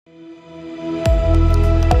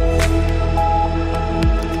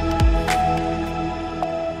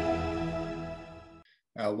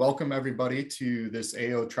Welcome everybody to this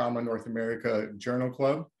AO Trauma North America Journal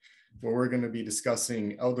Club, where we're going to be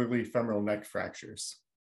discussing elderly femoral neck fractures.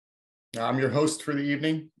 I'm your host for the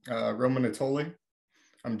evening, Roman Natoli.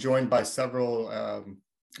 I'm joined by several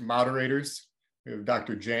moderators. We have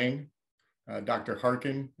Dr. Jang, Dr.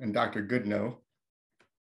 Harkin, and Dr. Goodnow.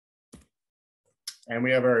 And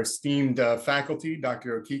we have our esteemed faculty,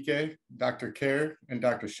 Dr. Okike, Dr. Kerr, and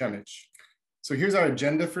Dr. Shemich. So here's our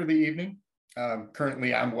agenda for the evening.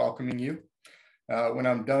 Currently, I'm welcoming you. When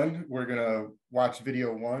I'm done, we're going to watch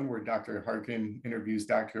video 1, where Dr. Harkin interviews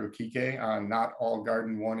Dr. Okike on not all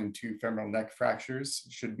Garden 1 and 2 femoral neck fractures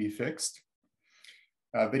should be fixed.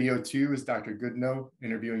 Video 2 is Dr. Goodnow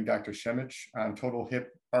interviewing Dr. Shemich on total hip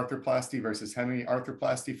arthroplasty versus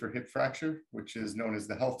hemiarthroplasty for hip fracture, which is known as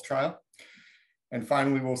the health trial. And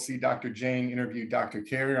finally, we'll see Dr. Jang interview Dr.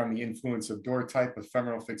 Kerr on the influence of door type of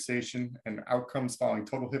femoral fixation and outcomes following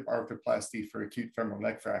total hip arthroplasty for acute femoral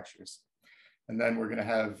neck fractures. And then we're going to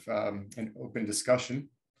have an open discussion.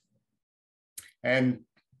 And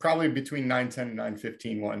probably between 9:10 and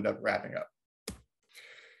 9:15, we'll end up wrapping up.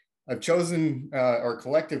 I've chosen, or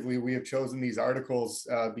collectively, we have chosen these articles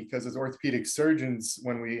because as orthopedic surgeons,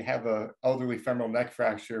 when we have an elderly femoral neck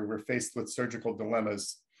fracture, we're faced with surgical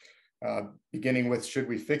dilemmas. Beginning with, should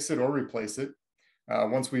we fix it or replace it?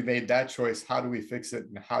 Once we've made that choice, how do we fix it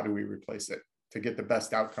and how do we replace it to get the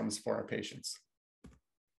best outcomes for our patients?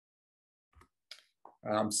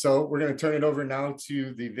 So we're going to turn it over now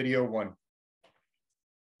to the video 1.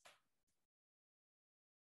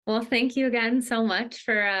 Well, thank you again so much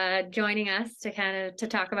for joining us to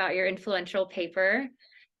talk about your influential paper.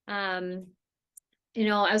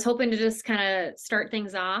 I was hoping to just kind of start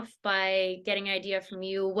things off by getting an idea from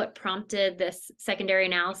you what prompted this secondary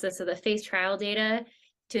analysis of the FACE trial data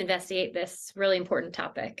to investigate this really important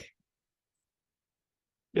topic.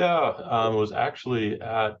 Yeah, it was actually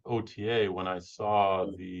at OTA when I saw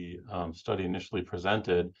the study initially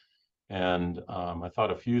presented, and I thought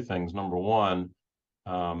a few things. Number one,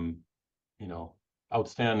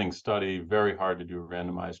 outstanding study, very hard to do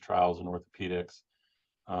randomized trials in orthopedics,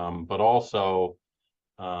 but also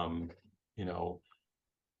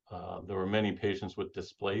there were many patients with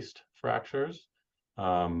displaced fractures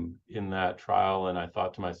in that trial. And I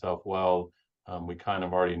thought to myself, well, we kind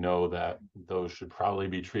of already know that those should probably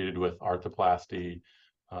be treated with arthroplasty,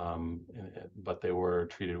 but they were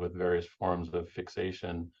treated with various forms of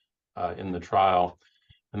fixation in the trial.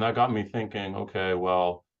 And that got me thinking, okay,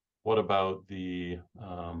 well, what about the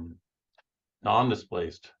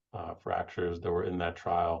non-displaced fractures that were in that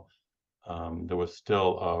trial? There was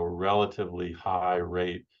still a relatively high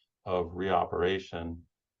rate of reoperation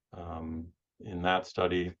in that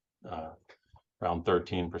study, around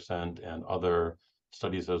 13%, and other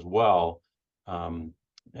studies as well. And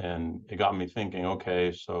it got me thinking,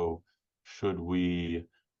 okay, so should we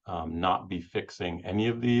not be fixing any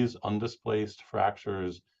of these undisplaced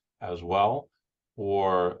fractures as well?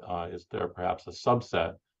 Or is there perhaps a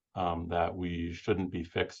subset that we shouldn't be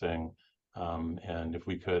fixing? And if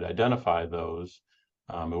we could identify those,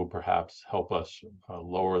 it would perhaps help us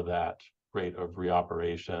lower that rate of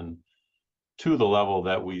reoperation to the level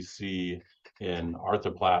that we see in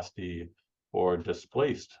arthroplasty or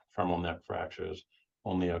displaced femoral neck fractures,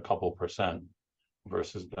 only a couple percent,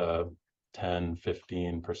 versus the 10,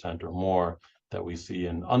 15% or more that we see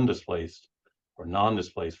in undisplaced or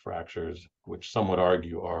non-displaced fractures, which some would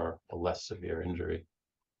argue are a less severe injury.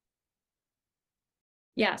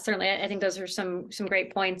 Yeah, certainly. I think those are some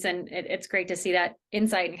great points, and it's great to see that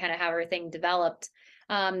insight and kind of how everything developed.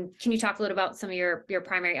 Can you talk a little about some of your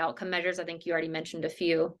primary outcome measures? I think you already mentioned a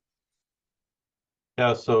few.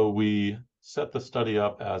 Yeah, so we set the study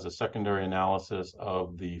up as a secondary analysis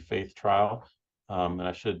of the FAITH trial. And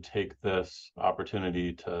I should take this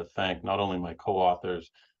opportunity to thank not only my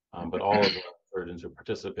co-authors, but all of the surgeons who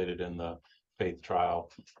participated in the FAITH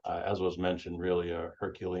trial. As was mentioned, really a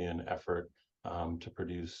Herculean effort to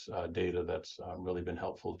produce data that's really been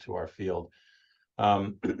helpful to our field.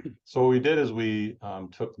 So what we did is we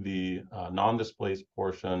took the non-displaced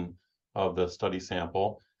portion of the study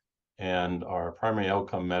sample, and our primary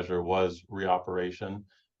outcome measure was reoperation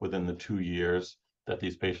within the 2 years that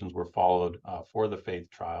these patients were followed for the FAITH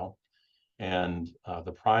trial. And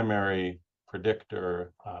the primary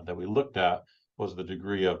predictor that we looked at was the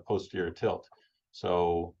degree of posterior tilt.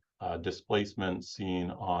 So displacement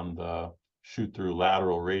seen on the shoot-through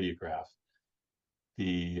lateral radiograph.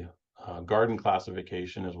 The Garden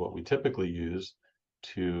classification is what we typically use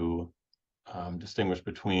to distinguish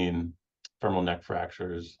between femoral neck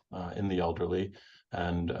fractures in the elderly,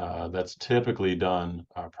 and that's typically done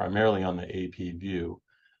primarily on the AP view.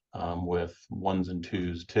 with 1s and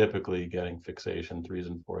 2s typically getting fixation, 3s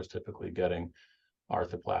and 4s typically getting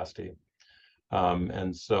arthroplasty.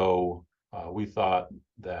 And so we thought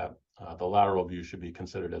that the lateral view should be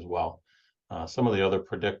considered as well. Some of the other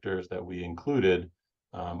predictors that we included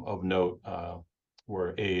of note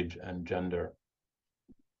were age and gender.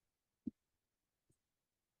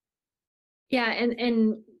 Yeah,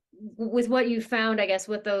 and with what you found, I guess,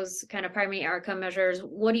 with those kind of primary outcome measures,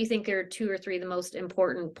 what do you think are 2 or 3 of the most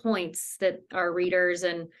important points that our readers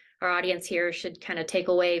and our audience here should kind of take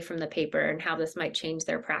away from the paper and how this might change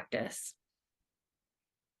their practice?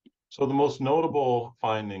 So the most notable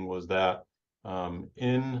finding was that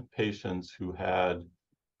in patients who had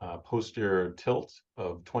posterior tilt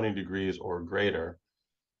of 20 degrees or greater,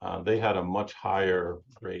 they had a much higher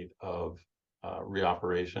rate of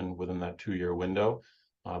reoperation within that 2-year window,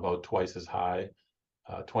 about twice as high,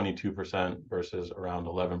 22% versus around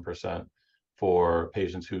 11% for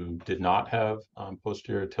patients who did not have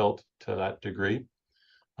posterior tilt to that degree.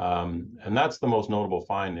 And that's the most notable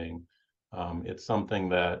finding. It's something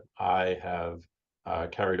that I have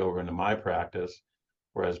carried over into my practice,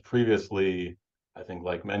 whereas previously, I think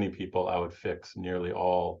like many people, I would fix nearly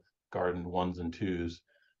all garden 1s and 2s,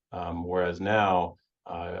 whereas now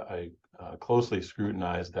I closely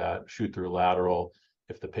scrutinize that shoot through lateral.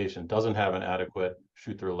 If the patient doesn't have an adequate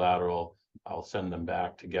shoot through lateral, I'll send them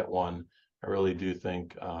back to get one. I really do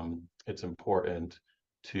think it's important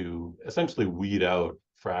to essentially weed out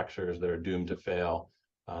fractures that are doomed to fail,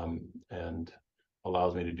 and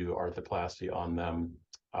allows me to do arthroplasty on them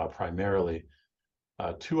primarily.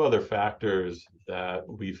 2 other factors that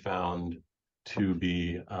we found to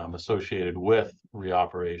be associated with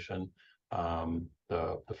reoperation.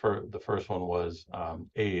 The first one was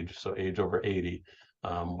age. So age over 80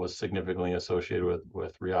 was significantly associated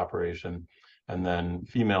with reoperation. And then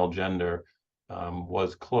female gender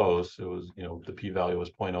was close. It was, the p-value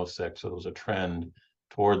was 0.06, so there was a trend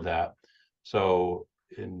toward that. So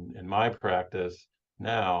in my practice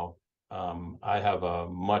now, I have a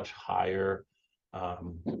much higher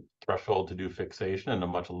threshold to do fixation and a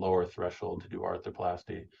much lower threshold to do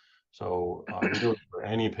arthroplasty. So really for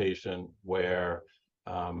any patient where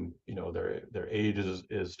their age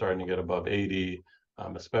is starting to get above 80,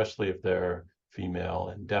 especially if they're female,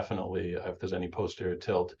 and definitely if there's any posterior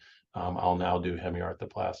tilt, I'll now do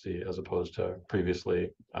hemiarthroplasty as opposed to previously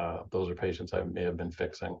those are patients I may have been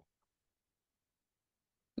fixing.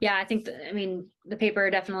 Yeah, I think the paper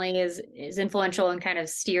definitely is influential in kind of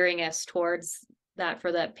steering us towards that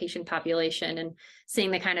for that patient population, and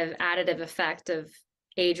seeing the kind of additive effect of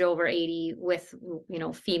age over 80 with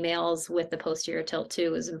females with the posterior tilt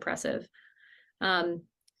too is impressive.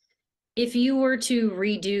 If you were to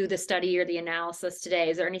redo the study or the analysis today,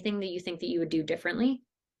 is there anything that you think that you would do differently?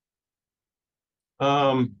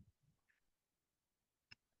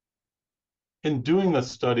 In doing the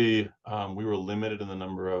study, we were limited in the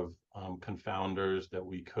number of confounders that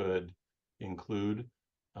we could include,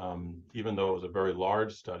 even though it was a very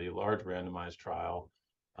large study, large randomized trial,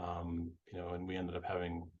 and we ended up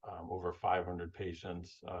having over 500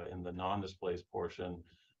 patients in the non-displaced portion.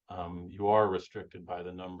 You are restricted by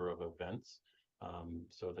the number of events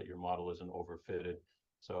so that your model isn't overfitted.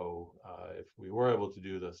 So if we were able to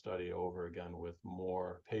do the study over again with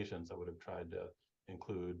more patients, I would have tried to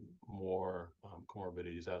include more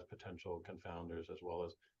comorbidities as potential confounders as well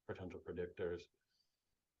as potential predictors.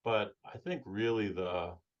 But I think really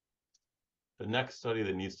the next study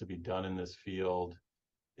that needs to be done in this field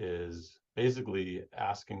is basically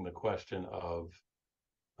asking the question of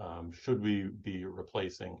should we be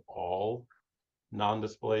replacing all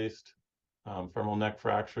non-displaced femoral neck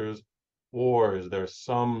fractures, or is there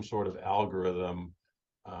some sort of algorithm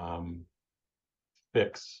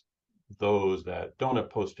fix those that don't have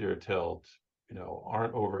posterior tilt,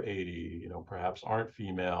 aren't over 80, perhaps aren't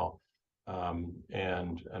female,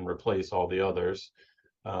 and replace all the others?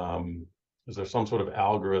 Is there some sort of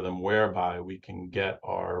algorithm whereby we can get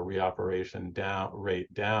our reoperation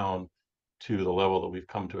rate down to the level that we've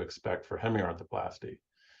come to expect for hemiarthroplasty?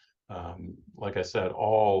 Like I said,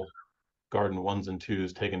 all garden 1s and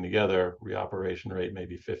 2s taken together, reoperation rate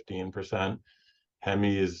maybe 15%.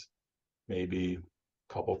 Hemis maybe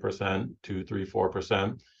a couple percent, 2, 3,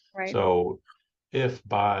 4%. Right. So if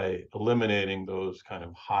by eliminating those kind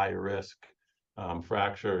of high risk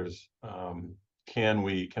fractures, can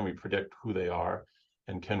we predict who they are,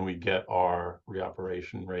 and can we get our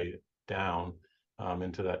reoperation rate down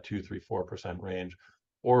into that 2, 3, 4% range,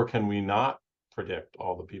 or can we not predict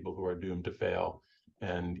all the people who are doomed to fail,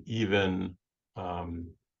 and even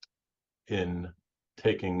in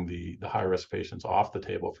taking the high risk patients off the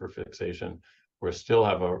table for fixation, we still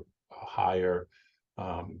have a higher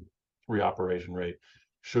reoperation rate,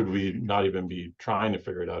 should we not even be trying to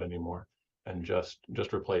figure it out anymore and just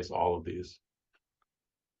replace all of these?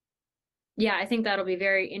 Yeah, I think that'll be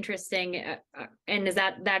very interesting. And is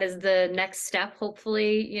that is the next step,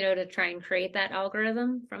 hopefully, to try and create that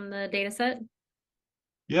algorithm from the data set?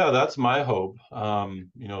 Yeah, that's my hope. There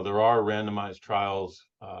are randomized trials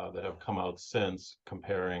that have come out since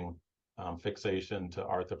comparing fixation to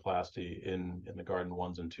arthroplasty in the Garden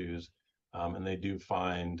 1s and 2s, and they do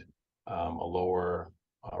find a lower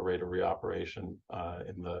rate of reoperation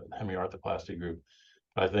in the hemiarthroplasty group.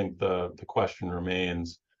 But I think the question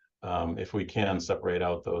remains, if we can separate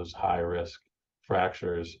out those high risk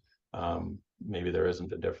fractures, maybe there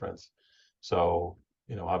isn't a difference. So,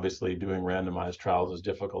 obviously doing randomized trials is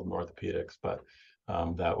difficult in orthopedics, but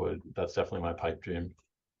that's definitely my pipe dream.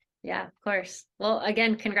 Yeah, of course. Well,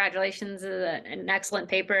 again, congratulations. An excellent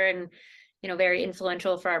paper and, very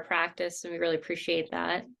influential for our practice. And we really appreciate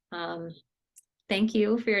that. Thank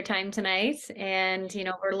you for your time tonight. And,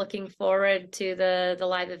 we're looking forward to the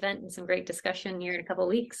live event and some great discussion here in a couple of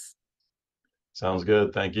weeks. Sounds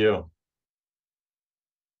good. Thank you.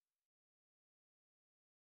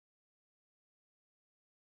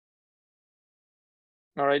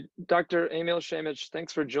 All right, Dr. Emil Šemić,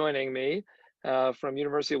 thanks for joining me from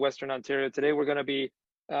University of Western Ontario. Today we're going to be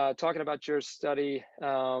talking about your study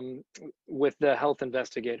with the health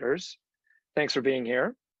investigators. Thanks for being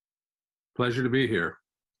here. Pleasure to be here.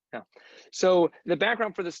 Yeah. So the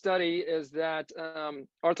background for the study is that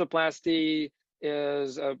arthroplasty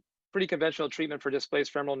is a pretty conventional treatment for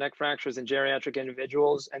displaced femoral neck fractures in geriatric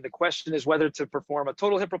individuals. And the question is whether to perform a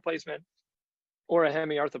total hip replacement or a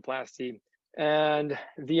hemiarthroplasty. And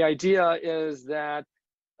the idea is that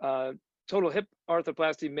total hip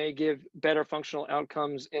arthroplasty may give better functional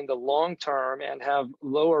outcomes in the long term and have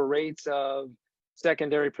lower rates of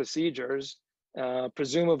secondary procedures.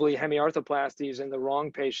 Presumably hemiarthroplasties in the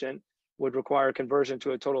wrong patient would require conversion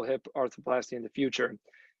to a total hip arthroplasty in the future.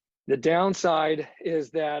 The downside is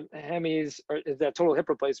that total hip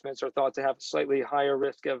replacements are thought to have a slightly higher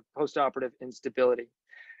risk of postoperative instability.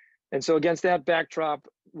 And so against that backdrop,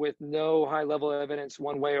 with no high level evidence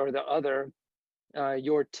one way or the other,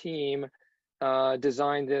 your team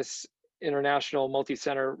designed this international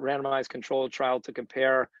multi-center randomized controlled trial to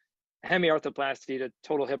compare hemiarthroplasty to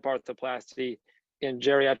total hip arthroplasty in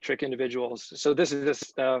geriatric individuals. So this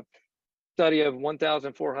is a study of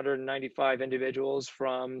 1,495 individuals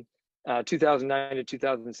from 2009 to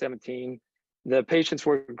 2017. The patients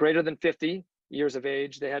were greater than 50 years of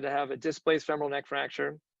age. They had to have a displaced femoral neck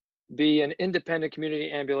fracture, be an independent community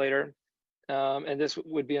ambulator, and this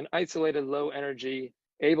would be an isolated low energy,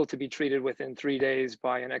 able to be treated within 3 days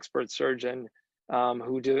by an expert surgeon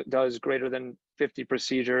who does greater than 50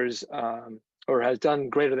 procedures or has done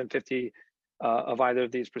greater than 50 of either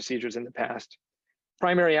of these procedures in the past.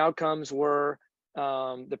 Primary outcomes were,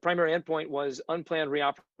 the primary endpoint was unplanned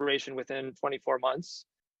reoperation within 24 months.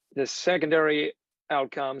 The secondary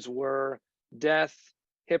outcomes were death,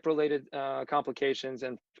 hip-related complications,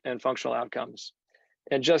 and functional outcomes.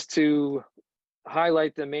 And just to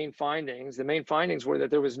highlight the main findings were that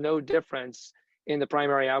there was no difference in the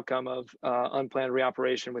primary outcome of unplanned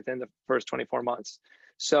reoperation within the first 24 months.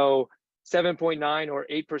 So 7.9 or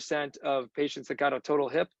 8% of patients that got a total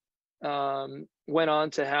hip went on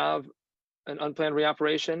to have an unplanned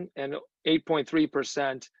reoperation, and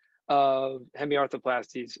 8.3% of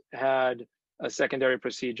hemiarthroplasties had a secondary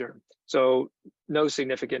procedure. So no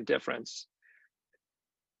significant difference.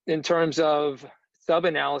 In terms of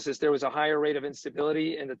sub-analysis, there was a higher rate of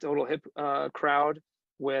instability in the total hip crowd,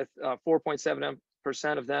 with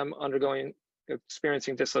 4.7% of them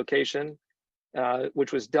experiencing dislocation,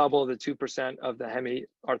 which was double the 2% of the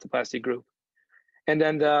hemiarthroplasty group. And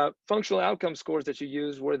then the functional outcome scores that you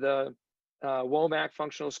used were the WOMAC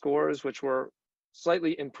functional scores, which were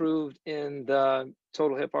slightly improved in the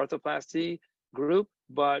total hip arthroplasty group,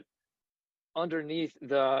 but underneath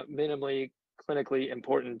the minimally clinically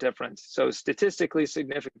important difference. So statistically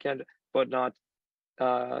significant, but not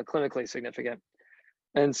clinically significant.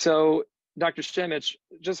 And so, Dr. Šemić,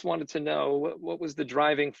 just wanted to know, what was the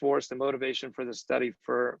driving force, the motivation for the study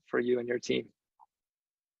for you and your team?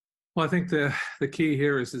 Well, I think the key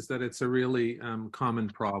here is that it's a really common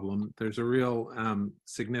problem. There's a real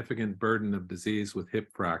significant burden of disease with hip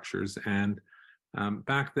fractures. And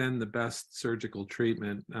back then, the best surgical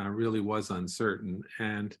treatment really was uncertain.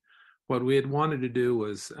 And what we had wanted to do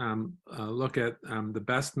was look at the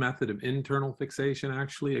best method of internal fixation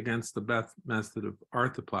actually against the best method of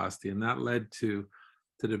arthroplasty. And that led to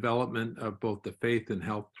the development of both the FAITH and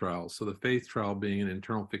HEALTH trials. So the FAITH trial being an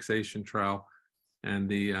internal fixation trial, and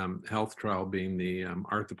the health trial being the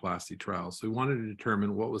arthroplasty trial. So we wanted to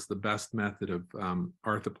determine what was the best method of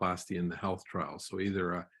arthroplasty in the health trial. So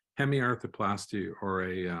either a hemiarthroplasty or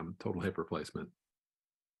a total hip replacement.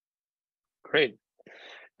 Great.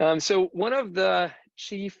 So one of the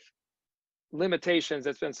chief limitations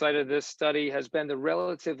that's been cited in this study has been the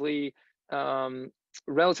relatively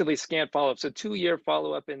scant follow-up. So 2-year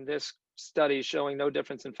follow-up in this study showing no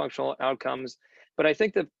difference in functional outcomes. But I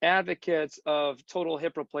think the advocates of total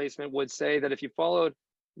hip replacement would say that if you followed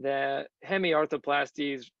the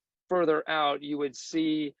hemiarthroplasties further out, you would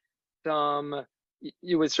certainly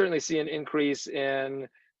see an increase in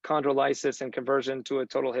chondrolysis and conversion to a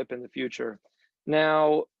total hip in the future.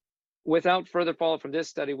 Now, without further follow-up from this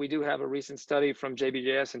study, we do have a recent study from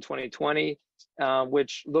JBJS in 2020,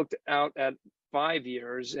 which looked out at 5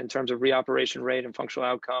 years in terms of reoperation rate and functional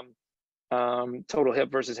outcome, total hip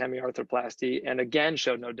versus hemiarthroplasty, and again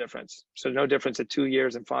showed no difference. So no difference at 2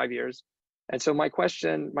 years and 5 years. And so my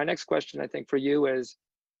next question, I think, for you is,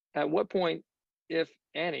 at what point, if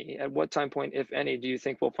any, at what time point, if any, do you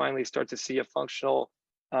think we'll finally start to see a functional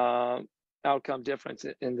outcome difference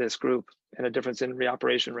in this group and a difference in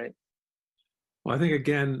reoperation rate? Well, I think,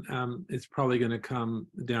 again, it's probably going to come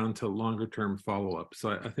down to longer term follow-up. So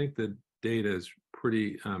I think the data is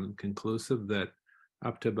pretty conclusive that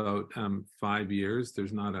up to about 5 years,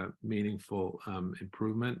 there's not a meaningful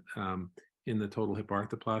improvement in the total hip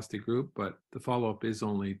arthroplasty group, but the follow-up is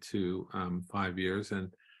only to 5 years, and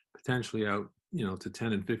potentially out, to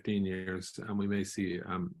 10 and 15 years, we may see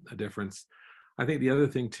a difference. I think the other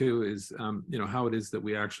thing too is, how it is that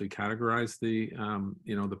we actually categorize the,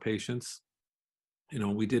 the patients.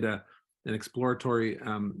 We did an exploratory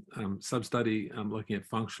sub-study looking at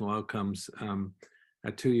functional outcomes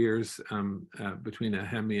at 2 years between a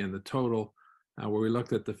hemi and the total, where we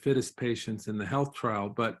looked at the fittest patients in the health trial,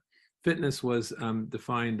 but fitness was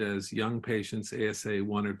defined as young patients, ASA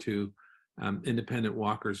 1 or 2, independent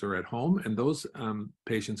walkers or at home, and those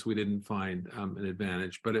patients we didn't find an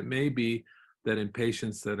advantage. But it may be that in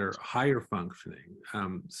patients that are higher functioning,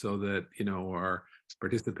 so that are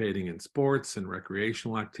participating in sports and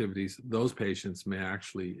recreational activities, those patients may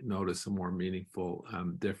actually notice a more meaningful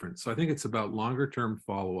difference. So I think it's about longer term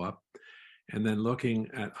follow-up, and then looking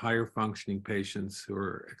at higher functioning patients who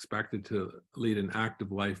are expected to lead an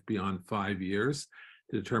active life beyond 5 years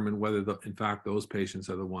to determine whether, in fact, those patients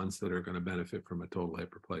are the ones that are going to benefit from a total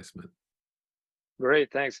hip replacement.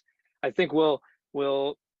 Great, thanks. I think we'll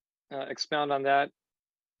expound on that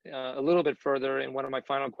a little bit further in one of my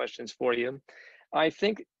final questions for you. I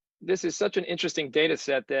think this is such an interesting data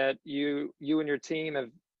set that you and your team have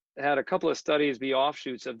had a couple of studies be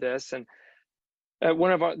offshoots of this. And at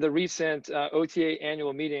one of the recent OTA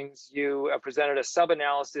annual meetings, you presented a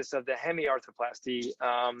sub-analysis of the hemiarthroplasty,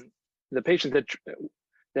 the patients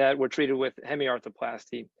that were treated with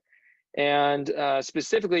hemiarthroplasty. And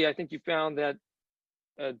specifically, I think you found that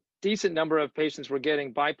a decent number of patients were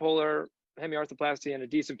getting bipolar hemiarthroplasty and a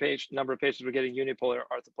decent number of patients were getting unipolar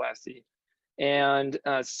arthroplasty. And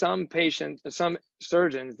some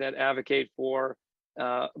surgeons that advocate for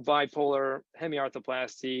bipolar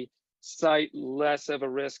hemiarthroplasty cite less of a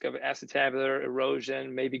risk of acetabular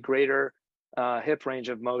erosion, maybe greater hip range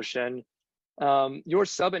of motion. Your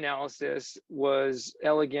sub-analysis was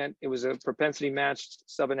elegant. It was a propensity matched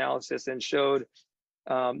sub-analysis and showed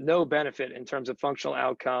no benefit in terms of functional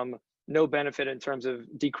outcome, no benefit in terms of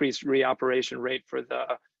decreased reoperation rate for the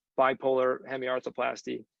bipolar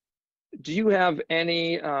hemiarthroplasty. Do you have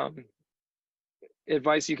any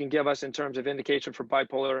advice you can give us in terms of indication for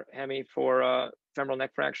bipolar hemi for femoral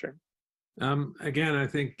neck fracture? Again, I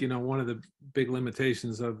think, one of the big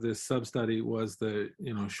limitations of this sub-study was the,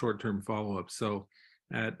 short-term follow-up. So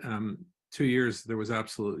at 2 years, there was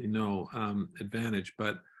absolutely no advantage,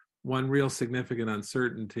 but one real significant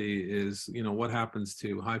uncertainty is, what happens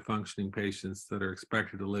to high-functioning patients that are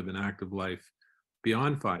expected to live an active life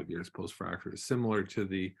beyond 5 years post-fracture, similar to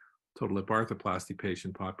the total hip arthroplasty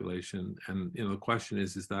patient population. And, the question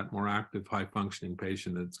is that more active, high-functioning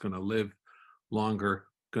patient that's going to live longer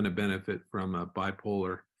going to benefit from a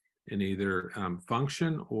bipolar in either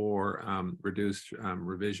function or reduced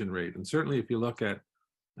revision rate? And certainly if you look at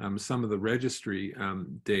some of the registry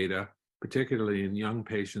data, particularly in young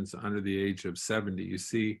patients under the age of 70, you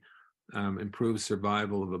see improved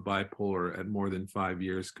survival of a bipolar at more than 5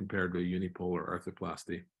 years compared to a unipolar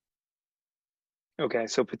arthroplasty. Okay,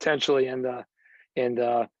 so potentially in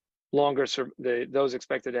the longer, those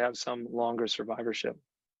expected to have some longer survivorship.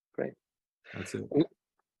 Great. That's it.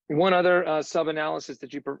 One other sub-analysis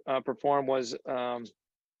that you performed was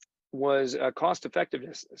a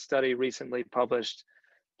cost-effectiveness study recently published.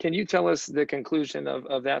 Can you tell us the conclusion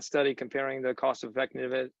of that study comparing the cost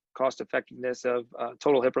effectiveness of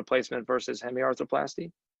total hip replacement versus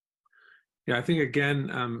hemiarthroplasty? Yeah, I think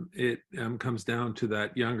again, it comes down to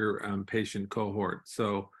that younger patient cohort.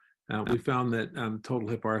 So we found that total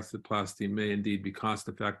hip arthroplasty may indeed be cost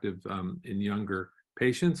effective in younger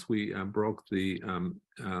patients. We broke the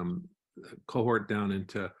cohort down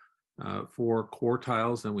into 4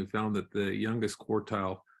 quartiles, and we found that the youngest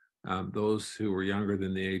quartile, those who were younger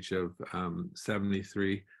than the age of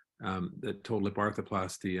 73, that total hip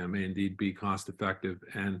arthroplasty may indeed be cost effective.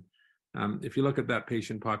 And if you look at that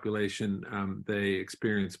patient population, they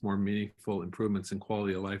experience more meaningful improvements in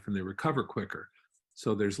quality of life and they recover quicker.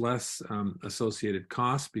 So there's less associated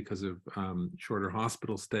costs because of shorter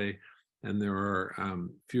hospital stay, and there are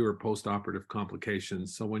fewer post-operative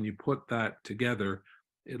complications. So when you put that together,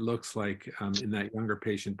 it looks like in that younger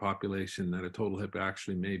patient population that a total hip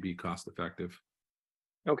actually may be cost effective.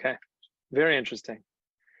 Okay, very interesting.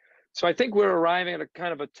 So I think we're arriving at a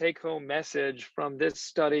kind of a take-home message from this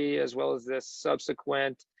study, as well as this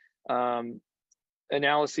subsequent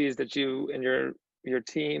analyses that you and your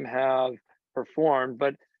team have performed.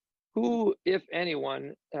 But who, if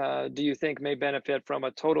anyone, do you think may benefit from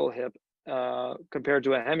a total hip compared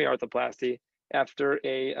to a hemiarthroplasty after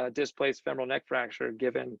a displaced femoral neck fracture,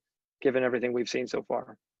 given everything we've seen so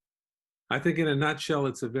far? I think in a nutshell,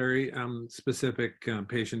 it's a very specific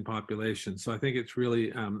patient population. So I think it's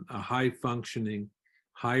really a high-functioning,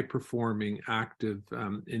 high-performing, active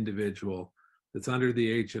individual that's under the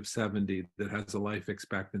age of 70 that has a life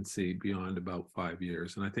expectancy beyond about 5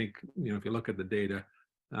 years. And I think, if you look at the data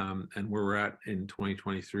and where we're at in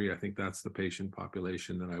 2023, I think that's the patient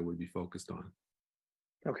population that I would be focused on.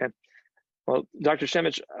 Okay. Well, Dr.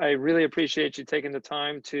 Šemić, I really appreciate you taking the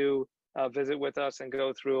time to visit with us and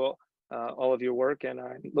go through all of your work, and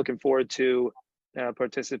I'm looking forward to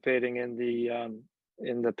participating in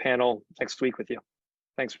the panel next week with you.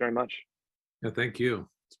 Thanks very much. Yeah, thank you.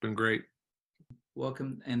 It's been great.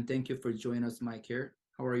 Welcome, and thank you for joining us, Mike here.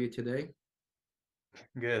 How are you today?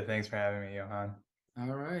 Good. Thanks for having me, Johan.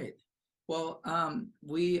 All right. Well,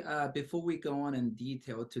 before we go on in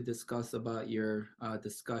detail to discuss about your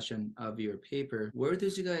discussion of your paper, where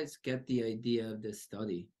did you guys get the idea of this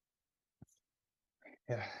study?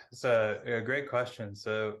 Yeah, it's a great question.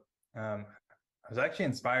 So I was actually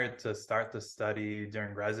inspired to start the study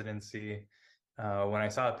during residency when I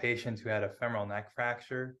saw a patient who had a femoral neck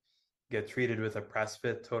fracture get treated with a press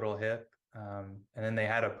fit total hip. And then they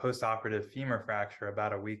had a post-operative femur fracture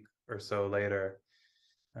about a week or so later.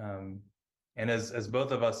 And as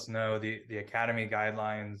both of us know, the Academy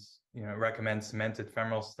guidelines, recommend cemented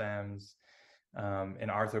femoral stems in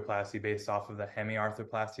arthroplasty based off of the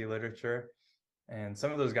hemiarthroplasty literature. And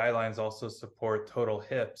some of those guidelines also support total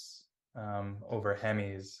hips over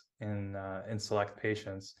hemis in select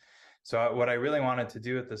patients. So what I really wanted to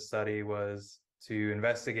do with this study was to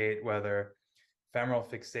investigate whether femoral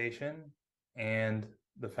fixation and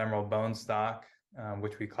the femoral bone stock,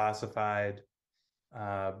 which we classified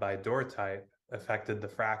by door type, affected the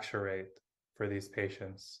fracture rate for these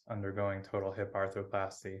patients undergoing total hip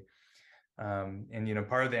arthroplasty. And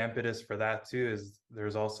part of the impetus for that too is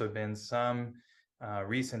there's also been some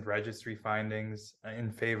recent registry findings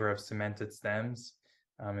in favor of cemented stems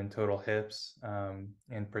in total hips,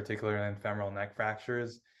 and particularly in femoral neck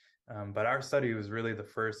fractures. But our study was really the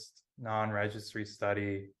first non-registry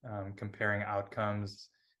study comparing outcomes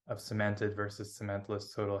of cemented versus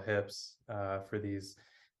cementless total hips for these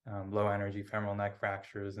low energy femoral neck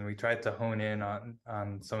fractures. And we tried to hone in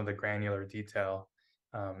on some of the granular detail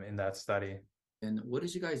in that study. And what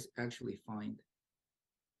did you guys actually find?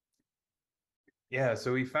 Yeah,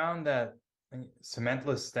 so we found that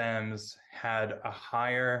cementless stems had a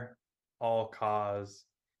higher all-cause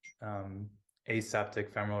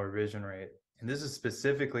aseptic femoral revision rate. And this is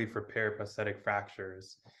specifically for periprosthetic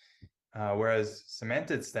fractures, whereas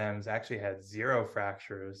cemented stems actually had 0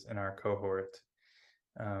 fractures in our cohort.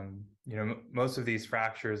 Most of these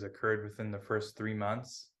fractures occurred within the first 3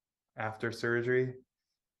 months after surgery.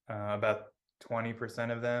 About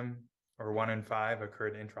 20% of them, or 1 in 5,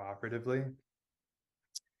 occurred intraoperatively.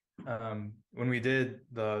 When we did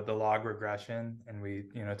the log regression and we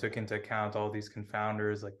took into account all these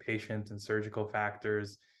confounders like patient and surgical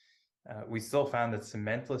factors, we still found that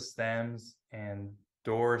cementless stems and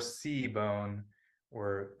door C bone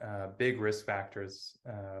were big risk factors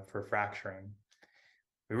for fracturing.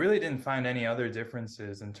 We really didn't find any other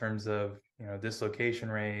differences in terms of dislocation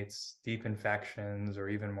rates, deep infections, or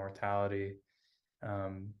even mortality.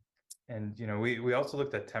 And we also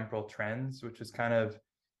looked at temporal trends, which is kind of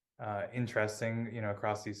interesting,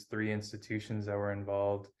 across these three institutions that were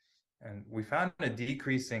involved. And we found a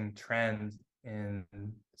decreasing trend in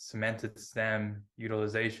cemented stem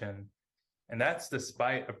utilization. And that's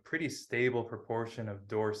despite a pretty stable proportion of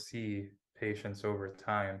door C patients over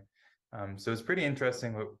time. So it's pretty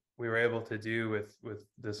interesting what we were able to do with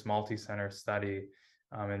this multi-center study,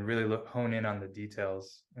 and really hone in on the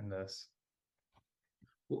details in this.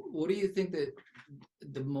 What do you think that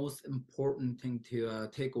the most important thing to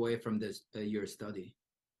take away from this your study?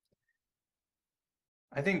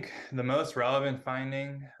 I think the most relevant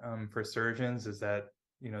finding for surgeons is that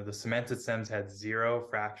the cemented stems had 0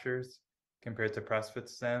 fractures compared to press-fit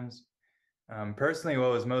stems. Personally,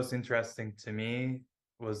 what was most interesting to me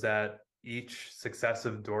was that each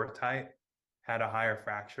successive door type had a higher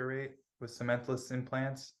fracture rate with cementless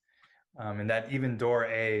implants, and that even door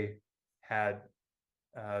A had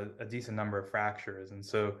a decent number of fractures. And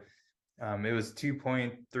so it was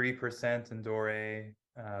 2.3% in door A,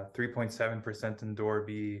 3.7% in door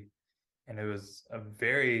B, and it was a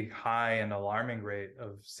very high and alarming rate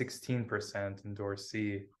of 16% in door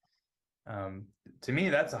C. To me,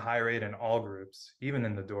 that's a high rate in all groups, even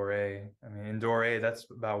in the door A. I mean, in door A, that's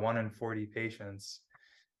about 1 in 40 patients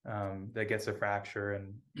that gets a fracture,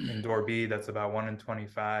 and in door B, that's about 1 in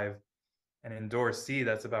 25, and in door C,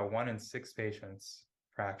 that's about 1 in 6 patients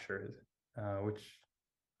fractured, which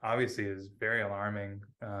obviously is very alarming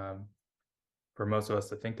for most of us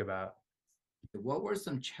to think about. What were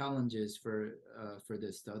some challenges for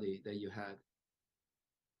this study that you had?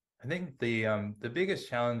 I think the biggest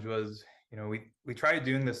challenge was, we tried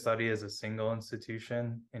doing the study as a single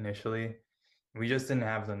institution initially. We just didn't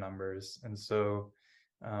have the numbers, and so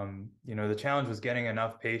the challenge was getting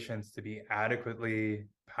enough patients to be adequately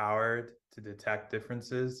powered to detect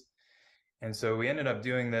differences. And so we ended up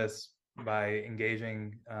doing this by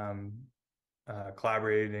engaging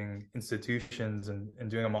collaborating institutions and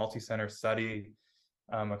doing a multi-center study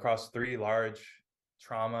across 3 large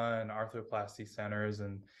trauma and arthroplasty centers.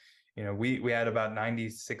 And we had about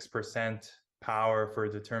 96% power for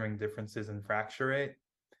determining differences in fracture rate.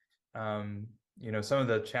 Some of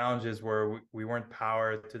the challenges were we weren't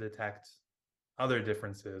powered to detect other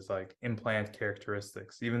differences like implant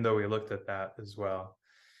characteristics, even though we looked at that as well.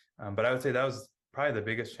 But I would say that was probably the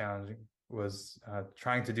biggest challenge, was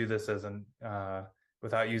trying to do this as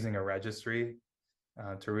without using a registry.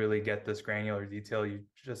 To really get this granular detail, you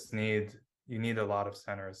need a lot of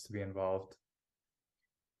centers to be involved.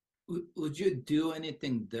 Would you do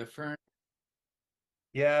anything different?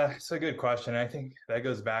 Yeah, it's a good question. I think that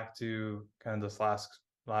goes back to kind of this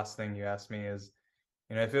last thing you asked me is,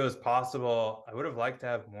 if it was possible, I would have liked to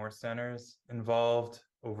have more centers involved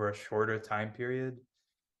over a shorter time period.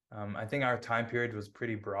 I think our time period was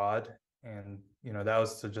pretty broad, and that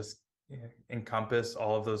was to just encompass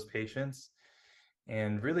all of those patients.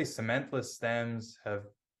 And really, cementless stems have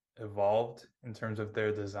evolved in terms of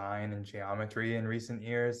their design and geometry in recent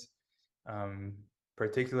years,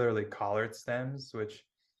 particularly collared stems, which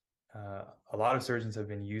a lot of surgeons have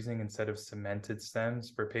been using instead of cemented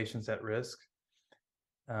stems for patients at risk.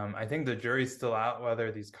 I think the jury's still out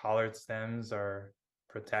whether these collared stems are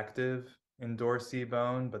protective in door C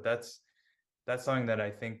bone, but that's something that I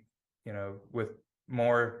think, with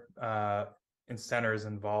more centers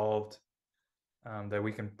involved, that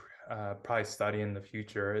we can probably study in the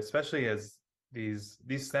future, especially as these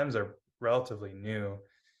stems are relatively new.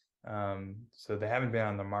 So they haven't been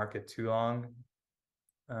on the market too long.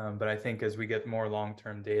 But I think as we get more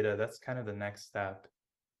long-term data, that's kind of the next step.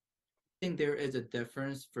 I think there is a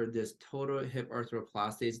difference for this total hip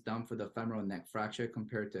arthroplasties done for the femoral neck fracture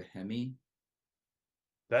compared to hemi.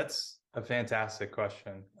 That's a fantastic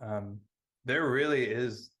question. There really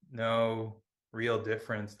is no real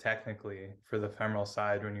difference technically for the femoral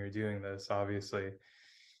side when you're doing this, obviously.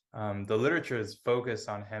 The literature is focused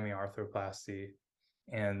on hemiarthroplasty,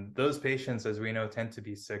 and those patients, as we know, tend to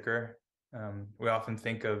be sicker. We often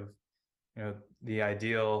think of, the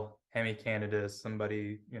ideal hemi candidate as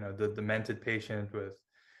somebody, the demented patient with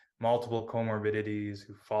multiple comorbidities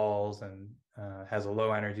who falls and has a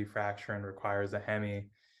low energy fracture and requires a hemi.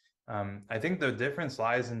 I think the difference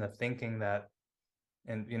lies in the thinking that,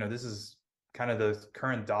 and this is kind of the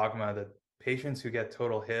current dogma, that patients who get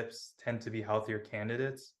total hips tend to be healthier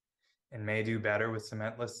candidates and may do better with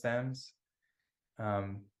cementless stems.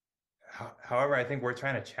 However, I think we're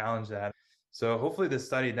trying to challenge that. So hopefully this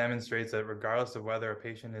study demonstrates that regardless of whether a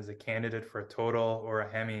patient is a candidate for a total or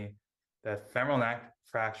a hemi, that femoral neck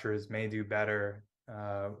fractures may do better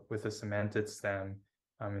with a cemented stem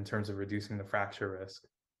in terms of reducing the fracture risk.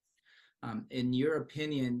 In your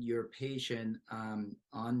opinion, your patient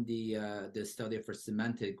on the study for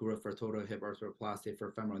cemented group for total hip arthroplasty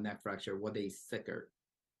for femoral neck fracture, were they sicker?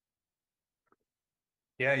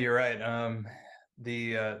 Yeah, you're right.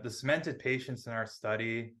 The cemented patients in our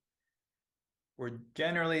study were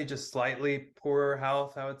generally just slightly poorer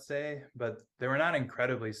health, I would say, but they were not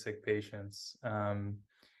incredibly sick patients.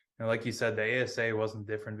 Like you said, the ASA wasn't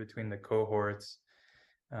different between the cohorts.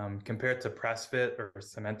 Compared to press-fit or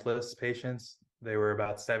cementless patients, they were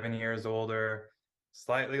about 7 years older,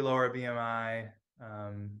 slightly lower BMI,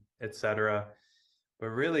 etc. But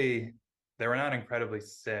really, they were not incredibly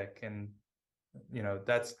sick. And,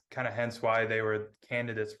 that's kind of hence why they were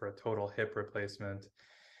candidates for a total hip replacement.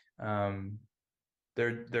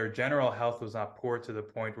 Their general health was not poor to the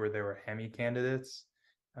point where they were hemi candidates.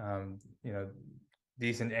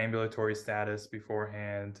 Decent ambulatory status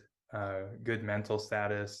beforehand, good mental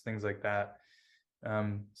status, things like that.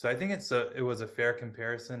 So I think it was a fair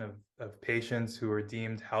comparison of patients who were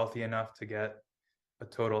deemed healthy enough to get a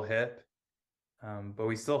total hip, but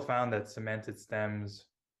we still found that cemented stems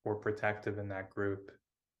were protective in that group.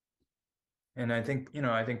 And I think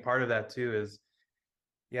part of that too is,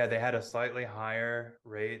 yeah, they had a slightly higher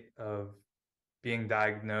rate of being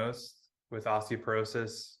diagnosed with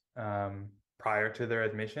osteoporosis prior to their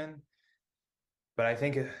admission. But I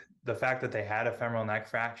think the fact that they had a femoral neck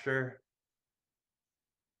fracture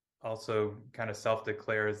also kind of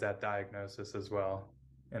self-declares that diagnosis as well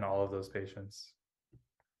in all of those patients.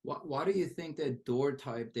 Why do you think that door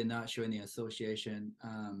type did not show any association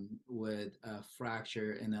with a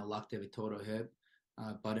fracture in the elective total hip,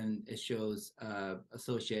 but it shows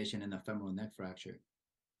association in a femoral neck fracture?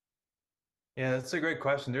 Yeah, that's a great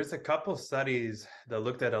question. There's a couple studies that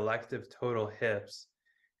looked at elective total hips,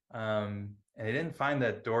 and they didn't find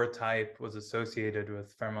that door type was associated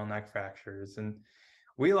with femoral neck fractures. And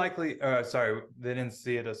we likely, they didn't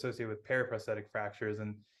see it associated with periprosthetic fractures.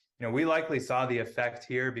 And we likely saw the effect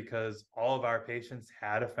here because all of our patients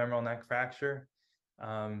had a femoral neck fracture.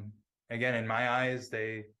 Again, in my eyes,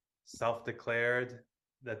 they self-declared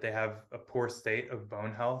that they have a poor state of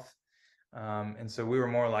bone health. And so we were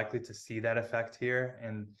more likely to see that effect here.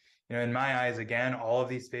 And, in my eyes, again, all of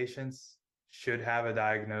these patients should have a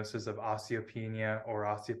diagnosis of osteopenia or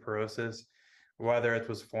osteoporosis, whether it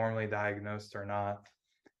was formally diagnosed or not.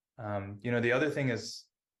 The other thing is,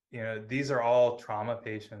 these are all trauma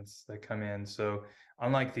patients that come in. So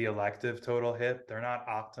unlike the elective total hip, they're not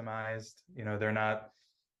optimized. They're not,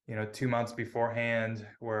 2 months beforehand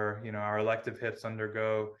where, our elective hips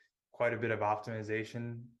undergo quite a bit of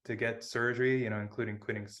optimization to get surgery, including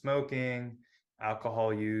quitting smoking,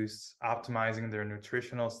 alcohol use, optimizing their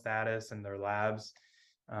nutritional status and their labs.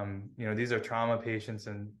 These are trauma patients,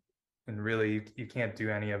 and really you can't do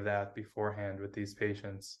any of that beforehand with these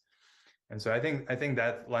patients. And so I think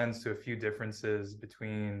that lends to a few differences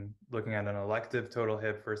between looking at an elective total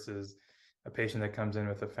hip versus a patient that comes in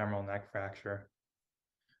with a femoral neck fracture.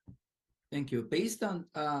 Thank you. Based on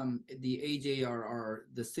the AJRR,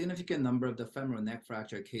 the significant number of the femoral neck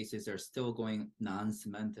fracture cases are still going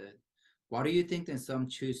non-cemented. Why do you think that some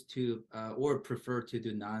choose to or prefer to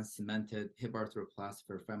do non-cemented hip arthroplasty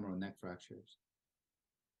for femoral neck fractures?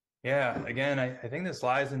 Yeah, again, I think this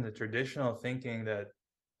lies in the traditional thinking that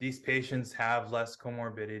these patients have less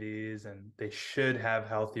comorbidities and they should have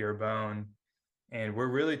healthier bone. And we're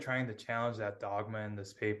really trying to challenge that dogma in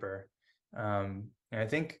this paper. And I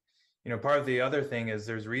think, part of the other thing is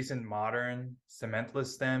there's recent modern cementless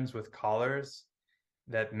stems with collars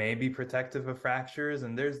that may be protective of fractures.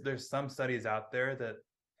 And there's some studies out there that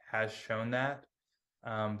has shown that,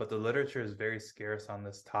 but the literature is very scarce on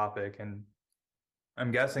this topic. And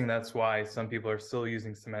I'm guessing that's why some people are still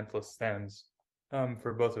using cementless stems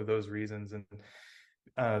for both of those reasons. And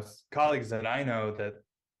colleagues that I know that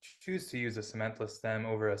choose to use a cementless stem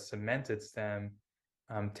over a cemented stem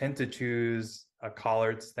tend to choose a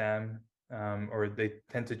collared stem, or they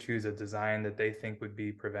tend to choose a design that they think would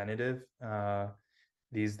be preventative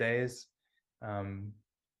these days. And,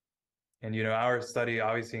 our study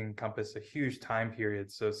obviously encompassed a huge time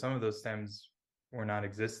period. So some of those stems were not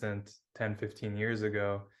existent 10, 15 years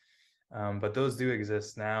ago, but those do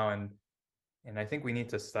exist now. And I think we need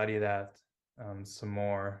to study that some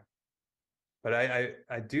more. But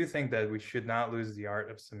I do think that we should not lose the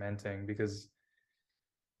art of cementing because,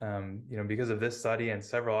 because of this study and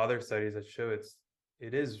several other studies that show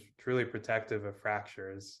it is truly protective of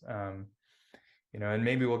fractures. And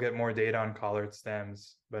maybe we'll get more data on collared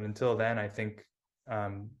stems, but until then, I think,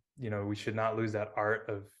 we should not lose that art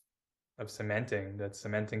of cementing, that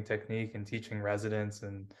cementing technique, and teaching residents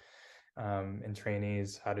and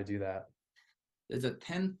trainees how to do that. There's a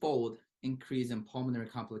tenfold increase in pulmonary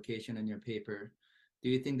complication in your paper. Do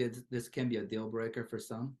you think that this can be a deal breaker for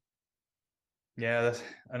some? Yeah, that's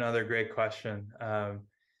another great question.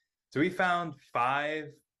 So we found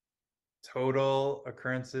 5 total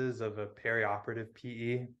occurrences of a perioperative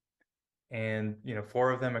PE, and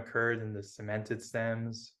 4 of them occurred in the cemented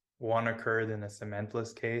stems. 1 occurred in a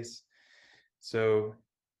cementless case. So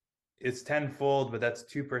it's tenfold, but that's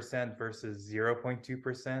 2% versus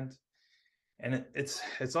 0.2%. And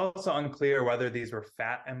it's also unclear whether these were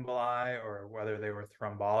fat emboli or whether they were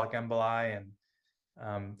thrombotic emboli.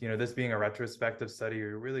 And this being a retrospective study, we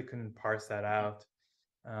really couldn't parse that out.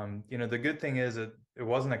 The good thing is it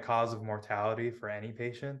wasn't a cause of mortality for any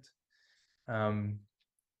patient.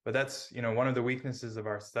 But that's, one of the weaknesses of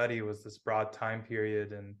our study was this broad time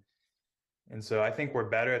period. And so I think we're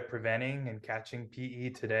better at preventing and catching PE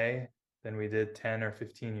today than we did 10 or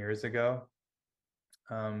 15 years ago.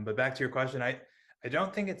 But back to your question, I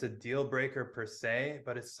don't think it's a deal breaker per se,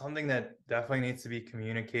 but it's something that definitely needs to be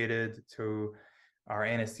communicated to our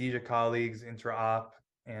anesthesia colleagues intra-op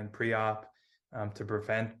and pre-op to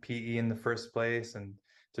prevent PE in the first place, and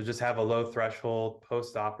to just have a low threshold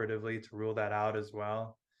post-operatively to rule that out as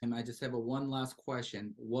well. And I just have one last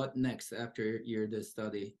question. What next after this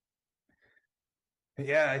study?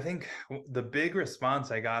 Yeah, I think the big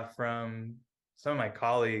response I got from some of my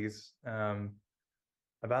colleagues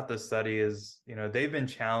about this study is, they've been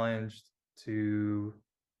challenged to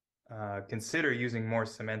consider using more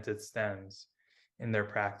cemented stems in their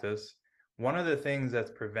practice. One of the things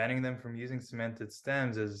that's preventing them from using cemented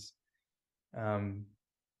stems is,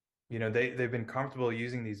 they've been comfortable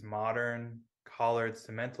using these modern collared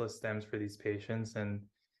cementless stems for these patients, and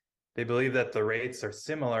they believe that the rates are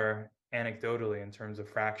similar anecdotally in terms of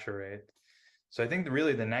fracture rate. So I think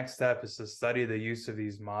really the next step is to study the use of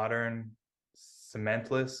these modern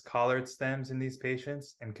cementless collared stems in these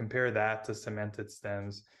patients and compare that to cemented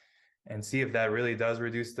stems and see if that really does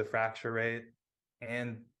reduce the fracture rate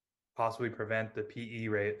and possibly prevent the PE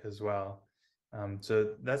rate as well.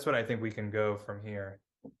 So that's what I think we can go from here.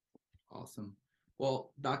 Awesome.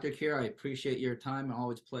 Well, Dr. Kier, I appreciate your time.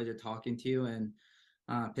 Always a pleasure talking to you and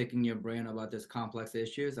picking your brain about this complex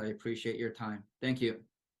issues. I appreciate your time. Thank you.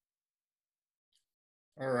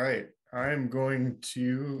 All right, I'm going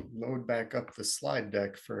to load back up the slide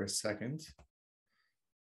deck for a second,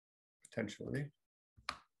 potentially.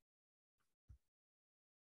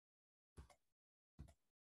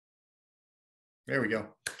 There we go.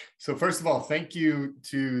 So first of all, thank you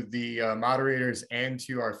to the moderators and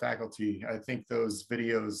to our faculty. I think those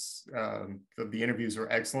videos, the interviews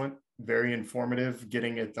were excellent, very informative,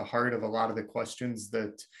 getting at the heart of a lot of the questions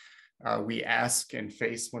that we ask and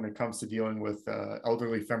face when it comes to dealing with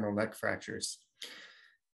elderly femoral neck fractures.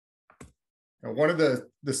 Now, one of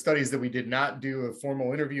the studies that we did not do a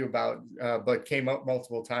formal interview about, but came up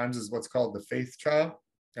multiple times, is what's called the FAITH trial.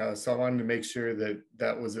 So I wanted to make sure that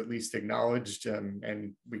that was at least acknowledged,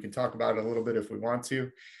 and we can talk about it a little bit if we want to.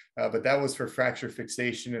 But that was for fracture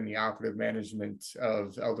fixation and the operative management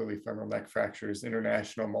of elderly femoral neck fractures,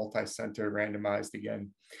 international, multi-center, randomized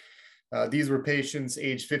again. These were patients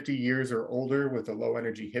aged 50 years or older with a low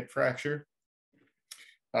energy hip fracture.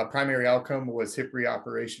 Primary outcome was hip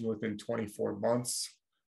reoperation within 24 months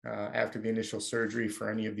after the initial surgery for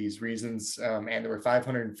any of these reasons. And there were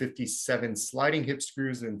 557 sliding hip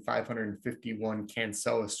screws and 551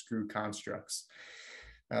 cancella screw constructs.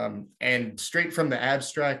 And straight from the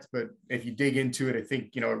abstract, but if you dig into it, I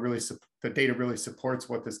think, the data really supports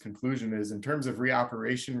what this conclusion is. In terms of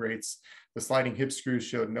reoperation rates, the sliding hip screws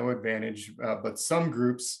showed no advantage, but some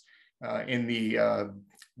groups in the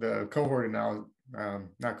cohort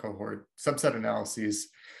subset analyses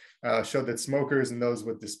showed that smokers and those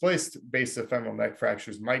with displaced base of femoral neck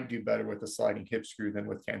fractures might do better with a sliding hip screw than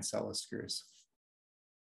with cancella screws.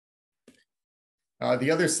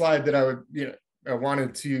 The other slide that I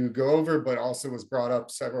wanted to go over, but also was brought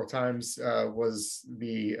up several times, was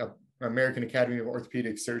the American Academy of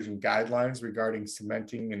Orthopaedic Surgeon guidelines regarding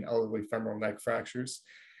cementing and elderly femoral neck fractures.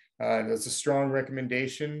 It's a strong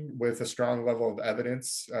recommendation with a strong level of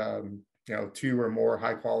evidence, 2 or more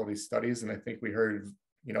high quality studies. And I think we heard,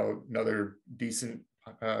 another decent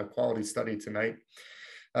quality study tonight,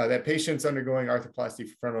 that patients undergoing arthroplasty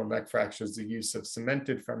for femoral neck fractures, the use of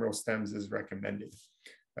cemented femoral stems is recommended.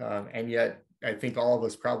 And yet I think all of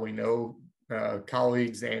us probably know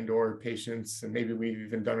colleagues and or patients, and maybe we've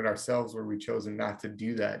even done it ourselves, where we've chosen not to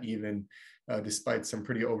do that, even despite some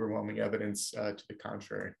pretty overwhelming evidence to the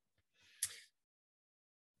contrary.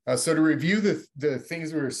 So to review the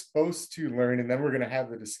things we were supposed to learn, and then we're going to have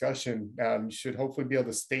the discussion, you should hopefully be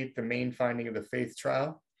able to state the main finding of the FAITH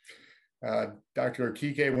trial. Dr.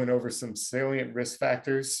 Okike went over some salient risk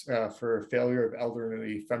factors for failure of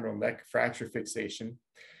elderly femoral neck fracture fixation.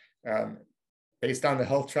 Based on the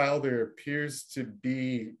health trial, there appears to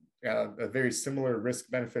be a very similar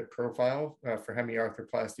risk-benefit profile for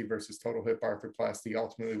hemiarthroplasty versus total hip arthroplasty,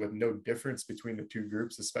 ultimately with no difference between the two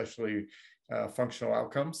groups, especially functional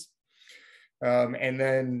outcomes. And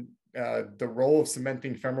then the role of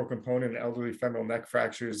cementing femoral component in elderly femoral neck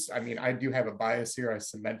fractures, I mean, I do have a bias here, I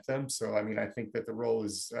cement them. So, I mean, I think that the role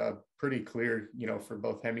is pretty clear, you know, for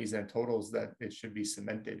both hemis and totals that it should be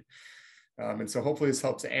cemented. And so hopefully this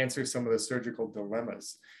helps answer some of the surgical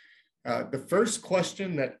dilemmas. The first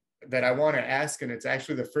question that I want to ask, and it's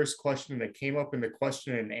actually the first question that came up in the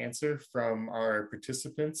question and answer from our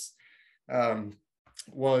participants,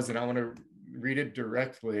 was, and I want to read it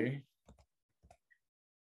directly,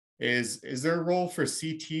 is there a role for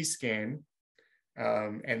CT scan?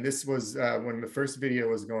 And this was when the first video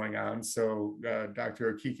was going on. So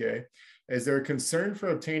Dr. Okike, is there a concern for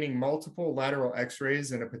obtaining multiple lateral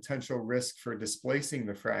x-rays and a potential risk for displacing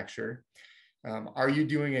the fracture? Are you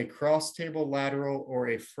doing a cross table lateral or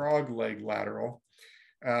a frog leg lateral?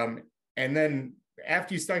 And then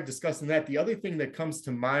after you start discussing that, the other thing that comes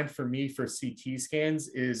to mind for me for CT scans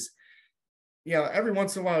is, you know, every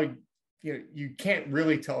once in a while, you know, you can't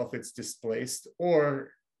really tell if it's displaced,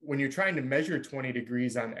 or when you're trying to measure 20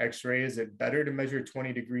 degrees on x-ray, is it better to measure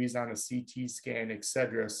 20 degrees on a CT scan, et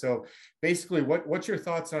cetera? So basically, what's your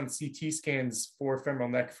thoughts on CT scans for femoral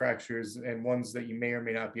neck fractures and ones that you may or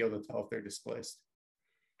may not be able to tell if they're displaced?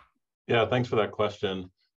 Yeah, thanks for that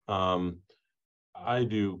question. I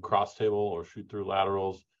do cross table or shoot through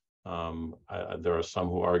laterals. There are some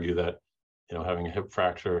who argue that, you know, having a hip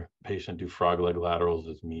fracture patient do frog leg laterals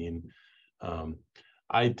is mean.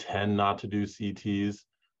 I tend not to do CTs.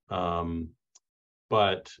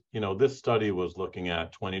 But, you know, this study was looking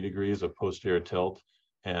at 20 degrees of posterior tilt.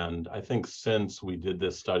 And I think since we did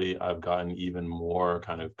this study, I've gotten even more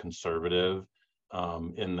kind of conservative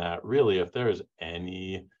in that really, if there is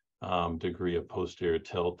any degree of posterior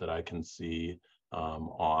tilt that I can see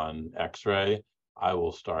on x-ray, I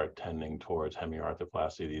will start tending towards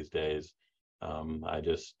hemiarthroplasty these days. I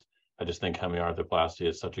just think hemiarthroplasty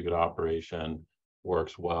is such a good operation,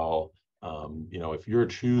 works well. You know, if you're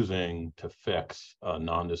choosing to fix a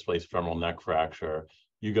non-displaced femoral neck fracture,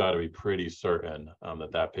 you got to be pretty certain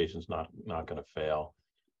that that patient's not going to fail.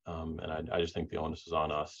 And I just think the onus is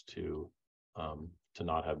on us to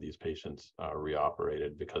not have these patients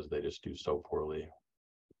reoperated because they just do so poorly.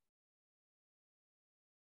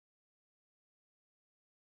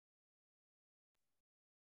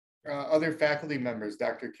 Other faculty members,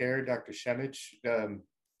 Dr. Kerr, Dr. Shemich,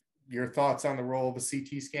 your thoughts on the role of a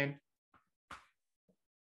CT scan?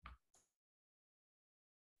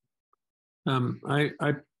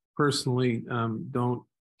 I personally don't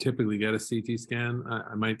typically get a CT scan.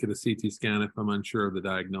 I might get a CT scan if I'm unsure of the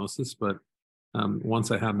diagnosis, but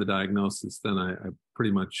once I have the diagnosis, then I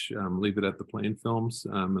pretty much leave it at the plain films,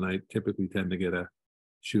 and I typically tend to get a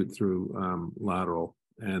shoot through lateral.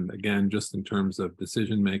 And again, just in terms of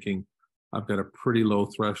decision making, I've got a pretty low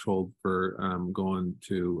threshold for going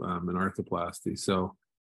to an arthroplasty. So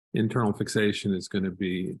internal fixation is going to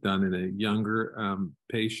be done in a younger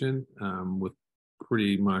patient with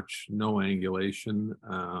pretty much no angulation.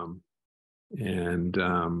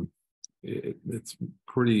 It's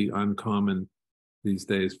pretty uncommon these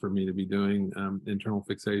days for me to be doing internal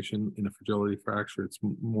fixation in a fragility fracture. It's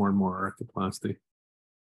more and more arthroplasty.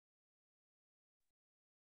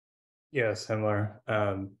 Yeah, similar.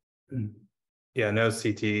 Yeah, no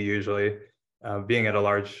CT usually. Being at a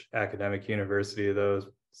large academic university, though,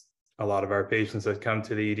 a lot of our patients that come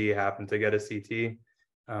to the ED happen to get a CT,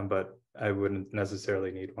 but I wouldn't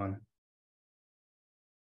necessarily need one.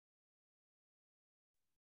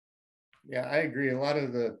 Yeah, I agree. A lot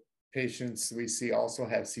of the patients we see also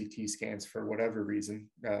have CT scans for whatever reason,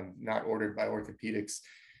 not ordered by orthopedics.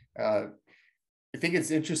 I think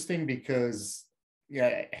it's interesting because, yeah,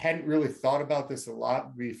 I hadn't really thought about this a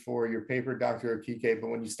lot before your paper, Dr. Okike, but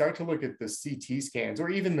when you start to look at the CT scans or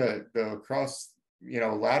even the cross, you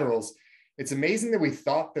know, laterals, it's amazing that we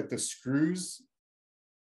thought that the screws,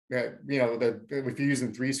 you know, if you're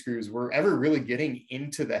using 3 screws, were ever really getting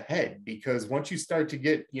into the head, because once you start to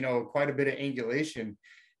get, you know, quite a bit of angulation,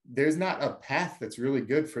 there's not a path that's really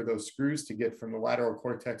good for those screws to get from the lateral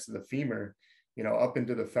cortex of the femur, you know, up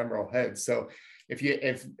into the femoral head. So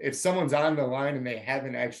if someone's on the line and they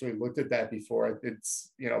haven't actually looked at that before,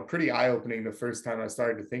 it's, you know, pretty eye-opening. The first time I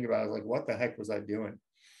started to think about it, I was like, what the heck was I doing?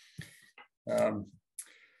 All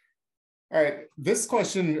right, this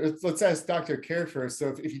question, let's ask Dr. Kerr first.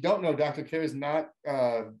 So if you don't know, Dr. Kerr is not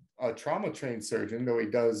a trauma trained surgeon, though he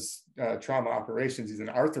does trauma operations. He's an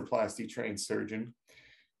arthroplasty trained surgeon.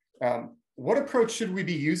 What approach should we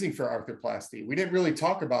be using for arthroplasty? We didn't really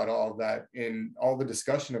talk about all of that in all the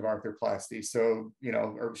discussion of arthroplasty. So,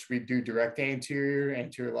 or should we do direct anterior,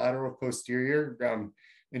 anterior lateral, posterior? I'm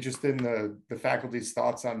interested in the faculty's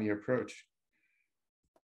thoughts on the approach.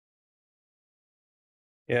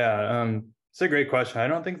 Yeah, it's a great question. I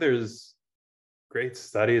don't think there's great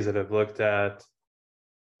studies that have looked at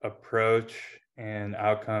approach and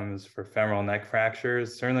outcomes for femoral neck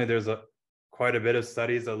fractures. Certainly there's quite a bit of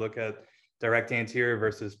studies that look at direct anterior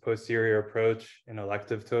versus posterior approach in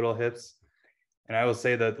elective total hips. And I will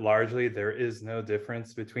say that largely there is no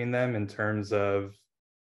difference between them in terms of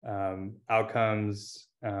outcomes,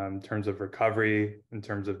 in terms of recovery, in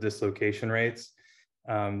terms of dislocation rates.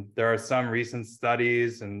 There are some recent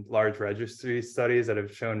studies and large registry studies that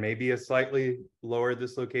have shown maybe a slightly lower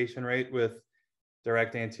dislocation rate with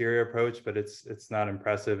direct anterior approach, but it's not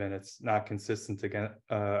impressive and it's not consistent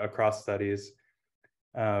across studies.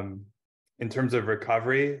 In terms of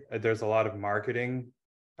recovery, there's a lot of marketing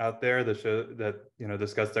out there that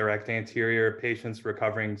discuss direct anterior patients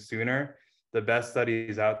recovering sooner. The best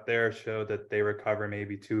studies out there show that they recover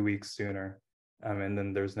maybe 2 weeks sooner, and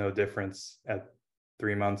then there's no difference at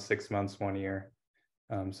 3 months, 6 months, 1 year.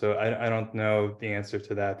 So I don't know the answer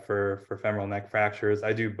to that for femoral neck fractures.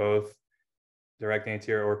 I do both direct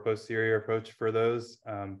anterior or posterior approach for those.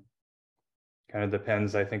 Kind of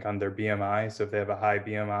depends, I think, on their BMI. So if they have a high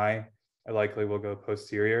BMI, I likely will go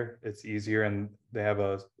posterior. It's easier and they have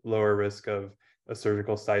a lower risk of a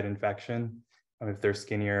surgical site infection. If they're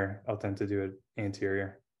skinnier, I'll tend to do it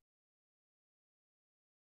anterior.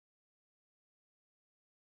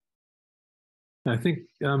 I think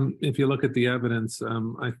if you look at the evidence,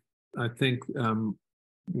 I think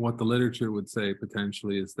what the literature would say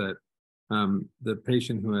potentially is that the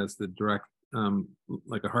patient who has the direct,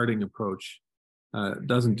 like a Harding approach,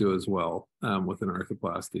 doesn't do as well with an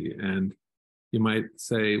arthroplasty. And you might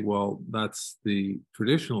say, well, that's the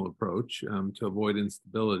traditional approach to avoid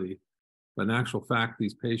instability. But in actual fact,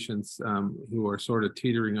 these patients who are sort of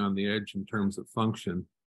teetering on the edge in terms of function,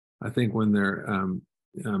 I think when their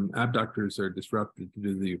abductors are disrupted to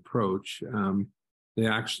do the approach, they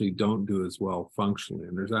actually don't do as well functionally.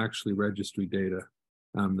 And there's actually registry data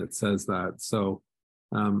that says that. So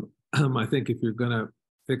I think if you're going to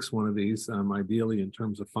fix one of these, ideally in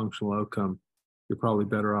terms of functional outcome, you're probably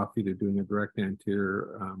better off either doing a direct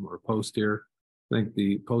anterior or posterior. I think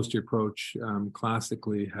the posterior approach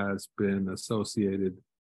classically has been associated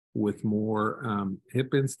with more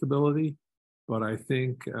hip instability. But I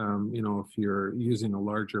think, if you're using a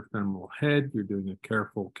larger femoral head, you're doing a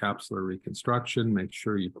careful capsular reconstruction, make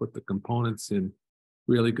sure you put the components in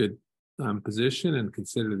really good position and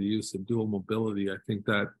consider the use of dual mobility. I think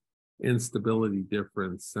that instability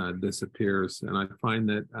difference disappears. And I find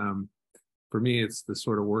that for me, it's the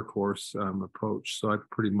sort of workhorse approach. So I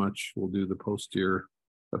pretty much will do the posterior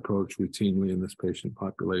approach routinely in this patient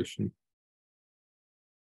population.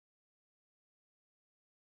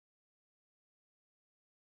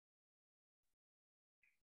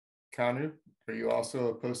 Connor, are you also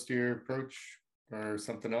a posterior approach or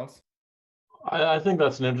something else? I think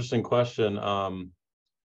that's an interesting question.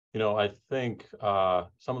 I think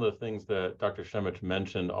some of the things that Dr. Šemić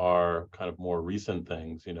mentioned are kind of more recent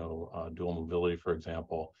things, dual mobility, for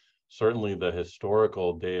example. Certainly the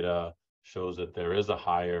historical data shows that there is a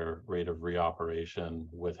higher rate of reoperation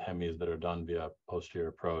with hemis that are done via posterior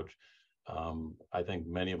approach. I think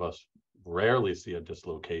many of us rarely see a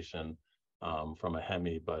dislocation from a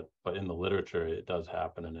hemi, but in the literature, it does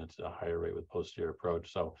happen and it's a higher rate with posterior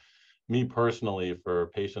approach. So me personally, for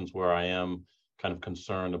patients where I am kind of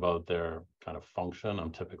concerned about their kind of function,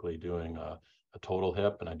 I'm typically doing a total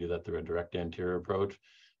hip, and I do that through a direct anterior approach.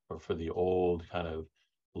 But for the old kind of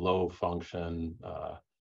low function,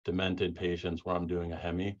 demented patients where I'm doing a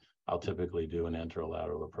hemi, I'll typically do an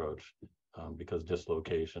anterolateral approach because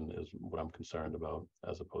dislocation is what I'm concerned about,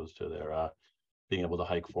 as opposed to their being able to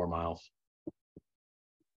hike 4 miles.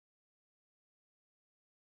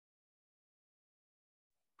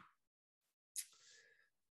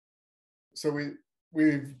 So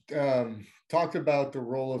we've talked about the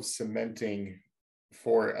role of cementing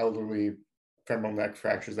for elderly femoral neck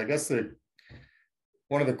fractures. I guess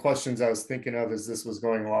one of the questions I was thinking of as this was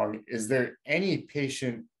going along, is there any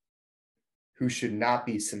patient who should not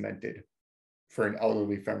be cemented for an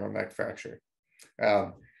elderly femoral neck fracture?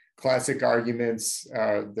 Classic arguments,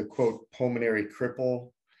 the quote, pulmonary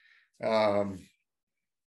cripple.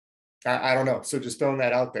 I don't know. So just throwing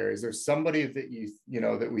that out there, is there somebody that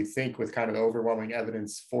that we think with kind of overwhelming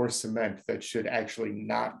evidence for cement that should actually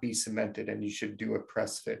not be cemented and you should do a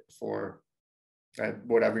press fit for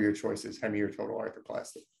whatever your choice is, hemi or total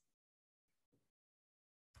arthroplasty?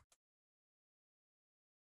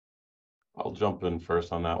 I'll jump in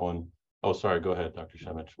first on that one. Oh, sorry. Go ahead, Dr.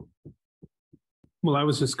 Shemich. Well, I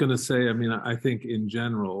was just going to say, I mean, I think in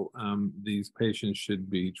general, these patients should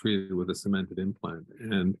be treated with a cemented implant.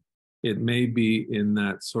 And it may be in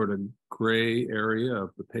that sort of gray area of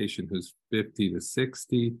the patient who's 50 to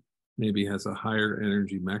 60, maybe has a higher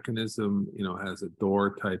energy mechanism, has a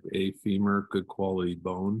door type A femur, good quality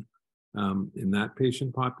bone. In that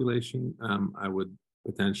patient population, I would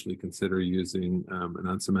potentially consider using an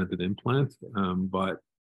uncemented implant. But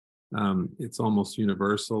it's almost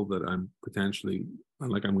universal that I'm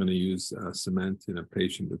going to use cement in a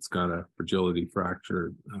patient that's got a fragility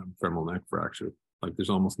fracture, femoral neck fracture. Like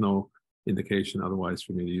there's almost no indication otherwise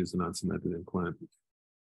for me to use an uncemented implant.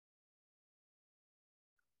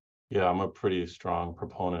 Yeah, I'm a pretty strong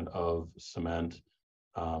proponent of cement.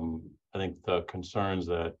 I think the concerns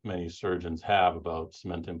that many surgeons have about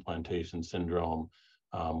cement implantation syndrome,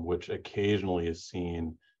 which occasionally is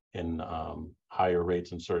seen in higher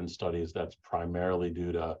rates in certain studies, that's primarily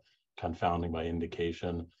due to confounding by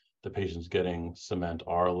indication. The patients getting cement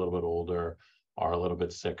are a little bit older, are a little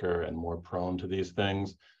bit sicker and more prone to these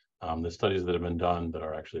things. The studies that have been done that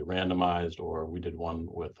are actually randomized, or we did one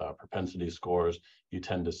with propensity scores, you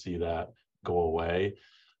tend to see that go away.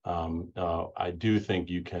 I do think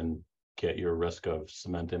you can get your risk of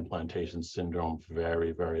cement implantation syndrome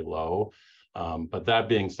very, very low. But that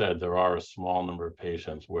being said, there are a small number of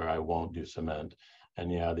patients where I won't do cement. And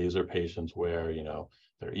yeah, these are patients where,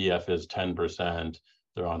 their EF is 10%,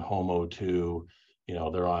 they're on HOMO2,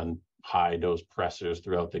 they're on high dose pressors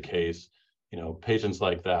throughout the case. Patients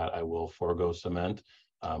like that, I will forego cement,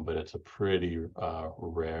 but it's a pretty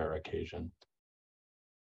rare occasion.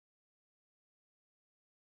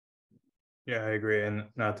 Yeah, I agree. And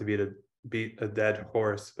not to beat a dead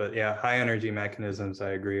horse, but yeah, high energy mechanisms,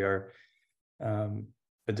 I agree, are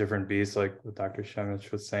a different beast, like what Dr.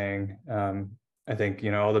 Shemich was saying. I think,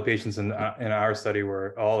 all the patients in our study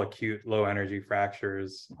were all acute low energy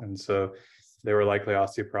fractures. And so they were likely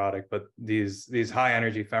osteoporotic, but these high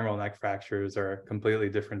energy femoral neck fractures are a completely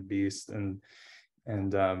different beast. And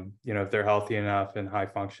if they're healthy enough and high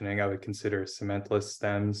functioning, I would consider cementless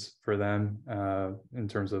stems for them in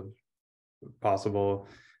terms of possible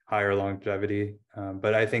higher longevity.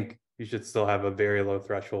 But I think you should still have a very low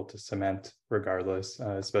threshold to cement regardless,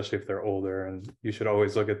 especially if they're older. And you should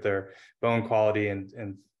always look at their bone quality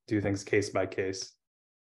and do things case by case.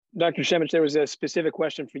 Dr. Shemich, there was a specific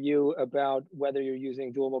question for you about whether you're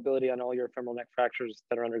using dual mobility on all your femoral neck fractures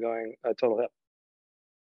that are undergoing a total hip.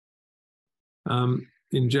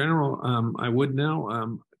 In general, I would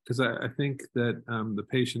now, because I think that the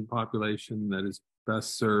patient population that is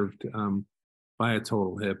best served by a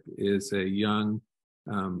total hip is a young,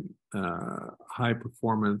 high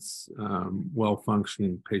performance,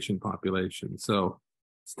 well-functioning patient population. So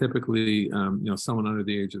it's typically, someone under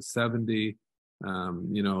the age of 70,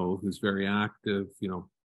 who's very active,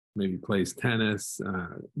 maybe plays tennis,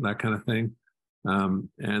 that kind of thing.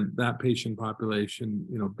 And that patient population,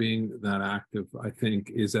 being that active, I think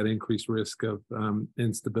is at increased risk of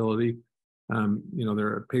instability.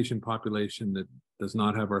 They're a patient population that does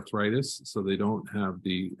not have arthritis, so they don't have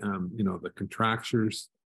the, the contractures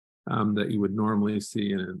that you would normally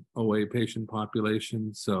see in an OA patient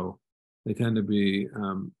population. So they tend to be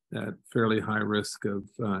at fairly high risk of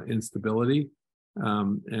instability.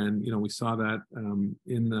 And we saw that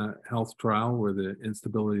in the health trial where the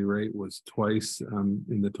instability rate was twice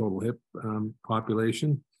in the total hip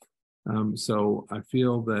population. So I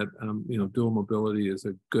feel that dual mobility is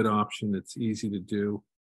a good option. It's easy to do,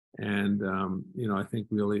 and I think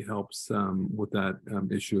really helps with that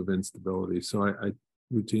issue of instability. So I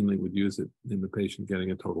routinely would use it in the patient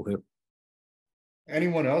getting a total hip.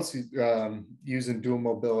 Anyone else using dual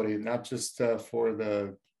mobility, not just for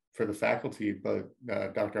the faculty, but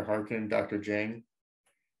Dr. Harkin, Dr. Jang,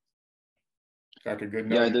 Dr.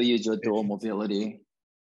 Goodnow? Yeah, I do use your dual mobility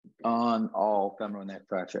on all femoral neck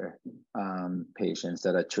fracture patients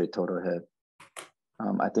that I treat total hip.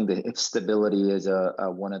 I think the hip stability is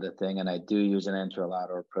one of the things, and I do use an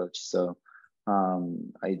anterolateral approach. So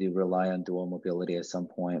I do rely on dual mobility at some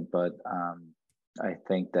point, but I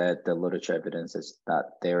think that the literature evidence is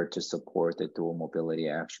not there to support that dual mobility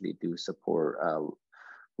actually do support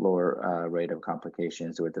lower rate of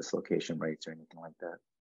complications or dislocation rates or anything like that.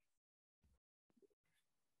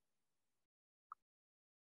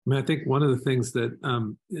 mean, I think one of the things that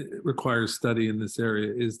requires study in this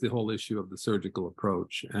area is the whole issue of the surgical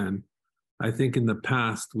approach. And I think in the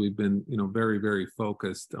past, we've been, very, very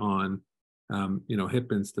focused on,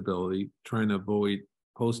 hip instability, trying to avoid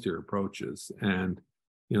posterior approaches. And,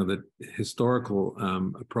 the historical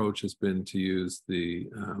approach has been to use the,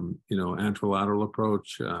 anterolateral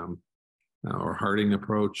approach or Harding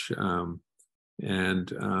approach.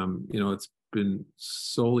 It's been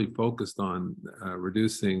solely focused on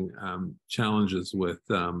reducing challenges with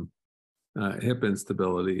hip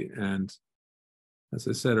instability. And as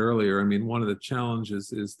I said earlier, I mean, one of the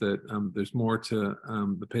challenges is that there's more to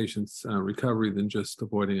the patient's recovery than just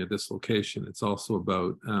avoiding a dislocation. It's also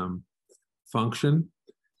about function.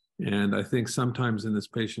 And I think sometimes in this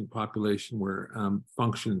patient population where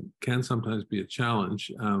function can sometimes be a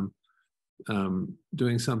challenge,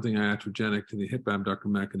 doing something iatrogenic to the hip abductor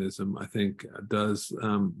mechanism, I think, does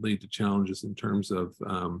lead to challenges in terms of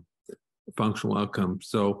functional outcome.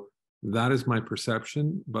 So that is my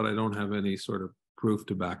perception, but I don't have any sort of proof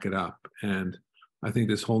to back it up. And I think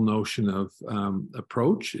this whole notion of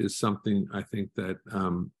approach is something I think that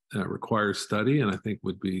requires study, and I think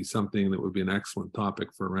would be something that would be an excellent topic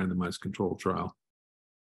for a randomized controlled trial.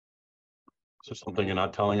 Is there something you're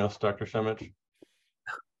not telling us, Dr. Šemić?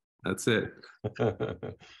 That's it.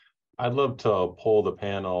 I'd love to poll the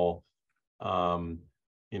panel, kind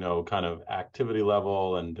of activity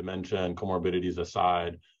level and dementia and comorbidities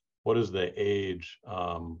aside. What is the age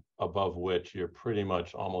above which you're pretty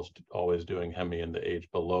much almost always doing hemi, and the age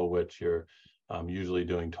below which you're usually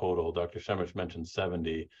doing total? Dr. Šemić mentioned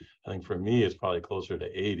 70. I think for me, it's probably closer to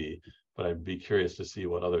 80, but I'd be curious to see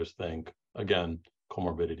what others think. Again,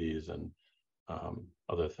 comorbidities and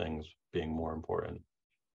other things being more important.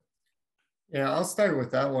 Yeah, I'll start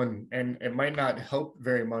with that one, and it might not help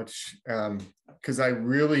very much because I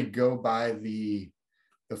really go by the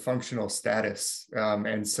functional status.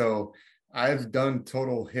 And so I've done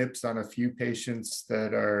total hips on a few patients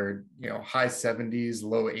that are, high 70s,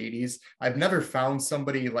 low 80s. I've never found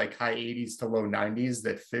somebody like high 80s to low 90s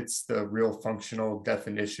that fits the real functional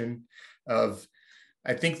definition of,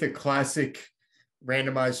 I think, the classic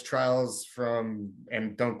randomized trials from,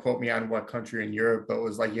 and don't quote me on what country in Europe, but it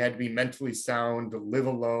was like you had to be mentally sound, live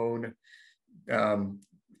alone,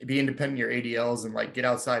 be independent of your ADLs, and like get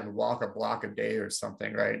outside and walk a block a day or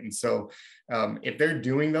something, right? And so if they're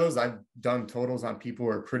doing those, I've done totals on people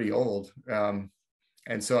who are pretty old.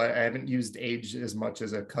 And so I haven't used age as much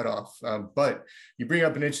as a cutoff. But you bring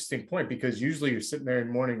up an interesting point, because usually you're sitting there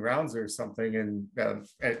in morning rounds or something, and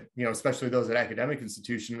especially those at academic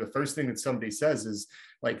institution, the first thing that somebody says is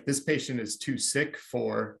like, this patient is too sick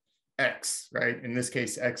for X, right? In this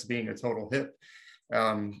case, X being a total hip.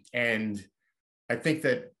 And I think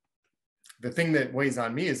that the thing that weighs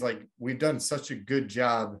on me is like, we've done such a good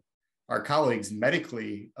job, our colleagues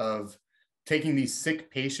medically, of taking these sick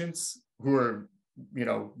patients who are,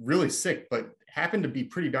 really sick, but happen to be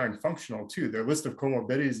pretty darn functional too. Their list of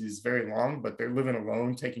comorbidities is very long, but they're living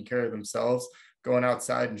alone, taking care of themselves, going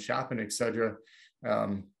outside and shopping, etc.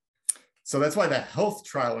 So that's why the health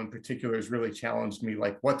trial in particular has really challenged me,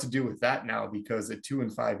 like what to do with that now, because at 2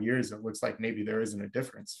 and 5 years, it looks like maybe there isn't a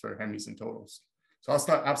difference for hemis and totals. So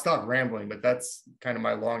I'll stop rambling, but that's kind of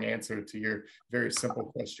my long answer to your very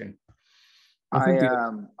simple question. Go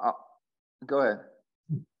ahead.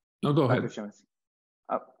 No, go ahead.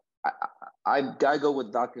 I go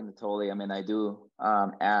with Dr. Natoli. I mean, I do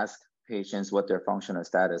ask patients what their functional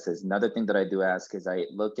status is. Another thing that I do ask is I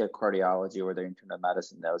look at cardiology or their internal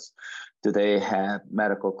medicine notes. Do they have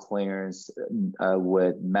medical clearance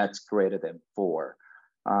with METs greater than 4?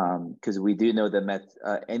 Because we do know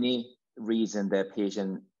that any reason that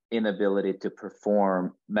patient inability to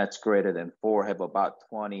perform METs greater than 4 have about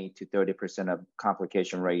 20 to 30% of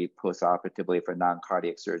complication rate postoperatively for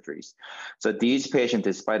non-cardiac surgeries. So these patients,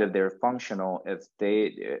 despite of their functional,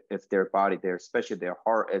 if their body, especially their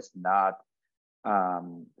heart is not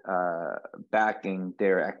backing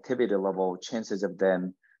their activity level, chances of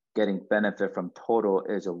them getting benefit from total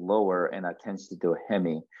is lower, and that tends to do a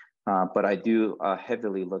hemi. But I do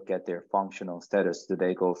heavily look at their functional status. Do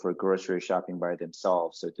they go for grocery shopping by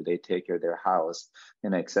themselves? So do they take care of their house,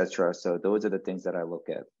 and etc.? So those are the things that I look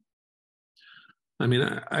at. I mean,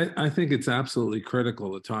 I think it's absolutely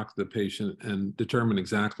critical to talk to the patient and determine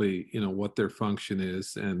exactly, what their function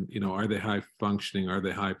is, and, are they high functioning? Are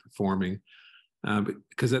they high performing?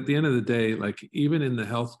 Because at the end of the day, like even in the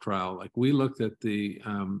health trial, like we looked at the,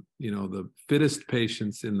 the fittest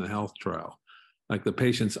patients in the health trial, like the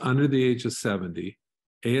patients under the age of 70,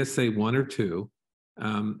 ASA 1 or 2,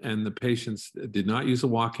 and the patients did not use a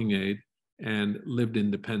walking aid, and lived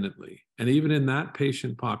independently. And even in that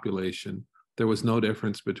patient population, there was no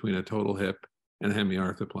difference between a total hip and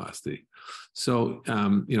hemiarthroplasty. So,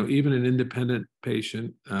 even an independent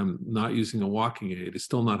patient not using a walking aid is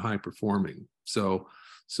still not high performing. So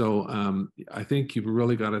I think you've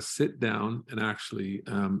really got to sit down and actually,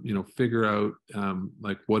 figure out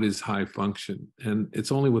like what is high function. And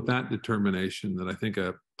it's only with that determination that I think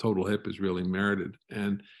a total hip is really merited.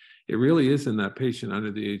 And it really is in that patient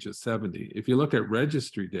under the age of 70. If you look at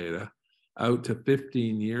registry data out to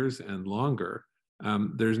 15 years and longer,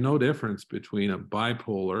 there's no difference between a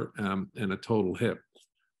bipolar and a total hip.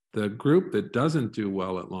 The group that doesn't do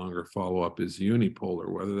well at longer follow-up is unipolar,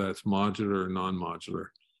 whether that's modular or non-modular.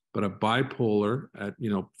 But a bipolar at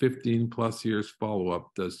 15 plus years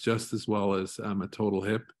follow-up does just as well as a total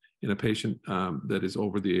hip in a patient that is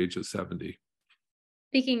over the age of 70.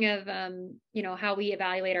 Speaking of, how we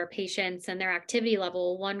evaluate our patients and their activity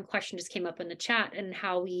level, one question just came up in the chat and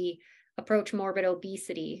how we approach morbid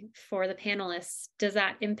obesity for the panelists. Does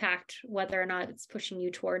that impact whether or not it's pushing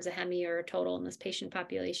you towards a hemi or a total in this patient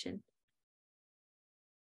population?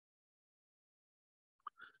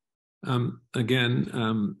 I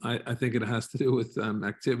think it has to do with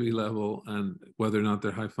activity level and whether or not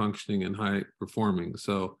they're high functioning and high performing.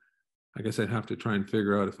 So I guess I'd have to try and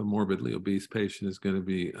figure out if a morbidly obese patient is going to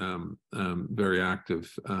be very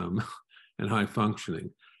active and high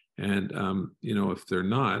functioning. And, if they're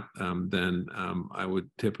not, then I would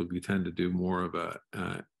typically tend to do more of a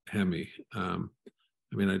hemi.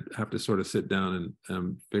 I'd have to sort of sit down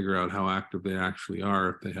and figure out how active they actually are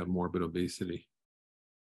if they have morbid obesity.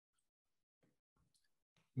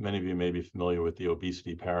 Many of you may be familiar with the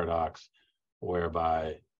obesity paradox,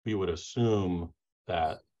 whereby we would assume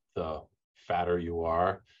that the fatter you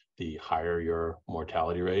are, the higher your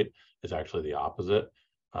mortality rate. Is actually the opposite.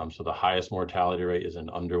 So the highest mortality rate is in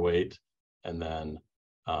underweight, and then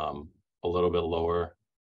a little bit lower,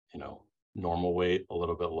 normal weight, a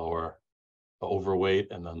little bit lower overweight,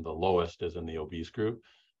 and then the lowest is in the obese group.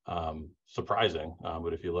 Surprising,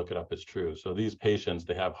 but if you look it up, it's true. So these patients,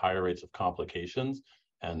 they have higher rates of complications,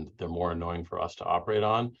 and they're more annoying for us to operate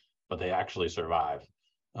on, but they actually survive.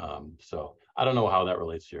 So I don't know how that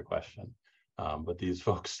relates to your question, but these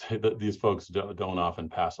folks don't often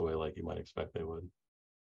pass away like you might expect they would.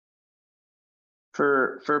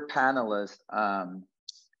 For panelists,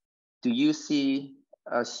 do you see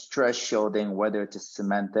a stress shielding, whether it's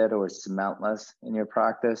cemented or cementless, in your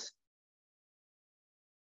practice?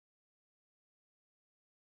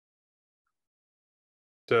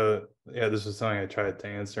 So yeah, this is something I tried to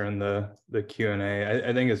answer in the Q&A.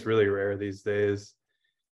 I think it's really rare these days.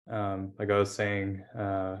 Like I was saying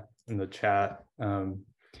in the chat, I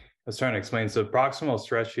was trying to explain. So proximal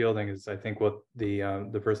stress shielding is, I think, what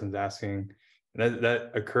the person's asking.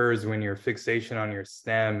 That occurs when your fixation on your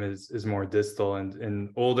stem is more distal, and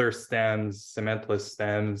in older stems, cementless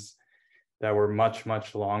stems that were much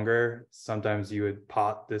longer, sometimes you would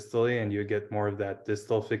pot distally and you would get more of that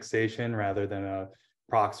distal fixation rather than a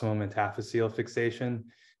proximal metaphyseal fixation.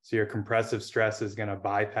 So your compressive stress is going to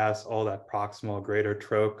bypass all that proximal greater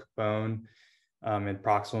troch bone and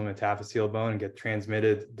proximal metaphyseal bone and get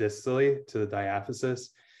transmitted distally to the diaphysis.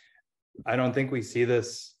 I don't think we see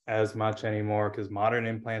this as much anymore because modern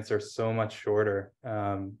implants are so much shorter,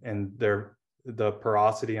 and the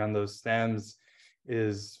porosity on those stems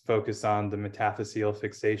is focused on the metaphyseal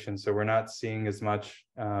fixation. So we're not seeing as much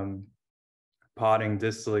potting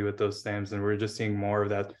distally with those stems, and we're just seeing more of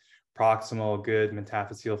that proximal good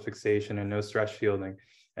metaphyseal fixation and no stress shielding.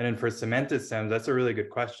 And then for cemented stems, that's a really good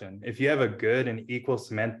question. If you have a good and equal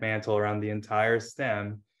cement mantle around the entire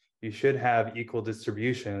stem, you should have equal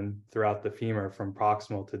distribution throughout the femur from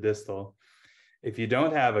proximal to distal. If you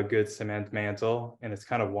don't have a good cement mantle and it's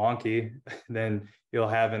kind of wonky, then you'll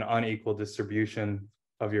have an unequal distribution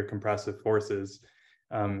of your compressive forces.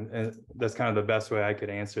 And that's kind of the best way I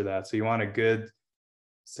could answer that. So you want a good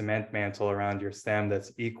cement mantle around your stem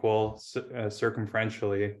that's equal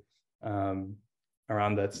circumferentially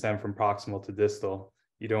around that stem from proximal to distal.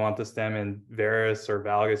 You don't want the stem in varus or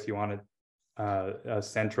valgus. You want it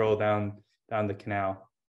central down the canal.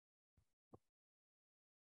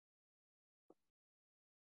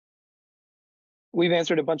 We've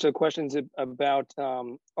answered a bunch of questions about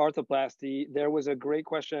arthroplasty. There was a great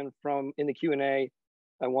question in the Q&A.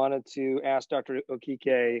 I wanted to ask Dr.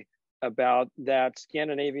 Okike about that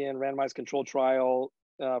Scandinavian randomized control trial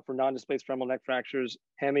for non-displaced femoral neck fractures,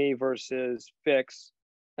 hemi versus fix.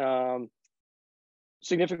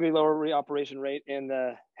 Significantly lower reoperation rate in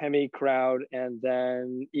the hemi crowd, and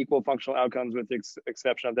then equal functional outcomes with the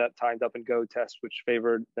exception of that timed up and go test, which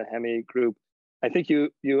favored the hemi group. I think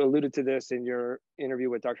you alluded to this in your interview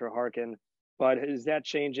with Dr. Harkin, but is that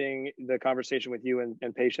changing the conversation with you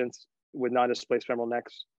and patients with non-displaced femoral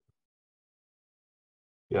necks?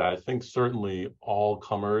 Yeah, I think certainly all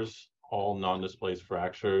comers, all non-displaced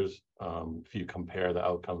fractures, if you compare the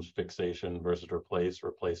outcomes fixation versus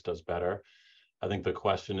replace does better. I think the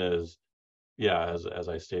question is, yeah, as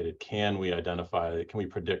I stated, can we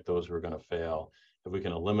predict those who are going to fail? If we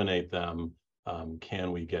can eliminate them,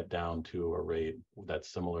 can we get down to a rate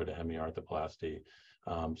that's similar to hemiarthroplasty?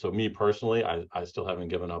 So me personally, I still haven't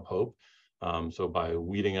given up hope. So by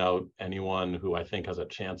weeding out anyone who I think has a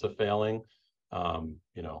chance of failing,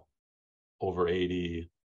 over 80,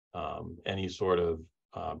 any sort of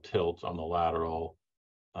tilt on the lateral,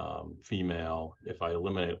 female, if I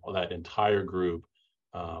eliminate that entire group,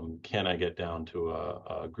 can I get down to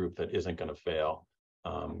a group that isn't going to fail?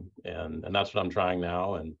 And that's what I'm trying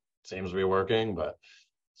now, and it seems to be working, but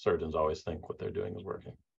surgeons always think what they're doing is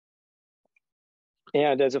working.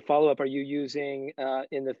 And as a follow-up, are you using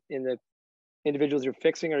in the individuals you're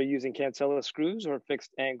fixing, are you using cancella screws or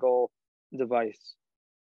fixed angle device?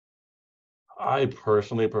 I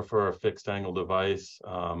personally prefer a fixed angle device.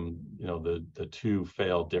 The two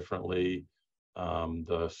fail differently.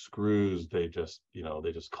 The screws, they just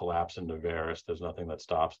collapse into varus. There's nothing that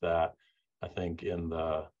stops that. I think in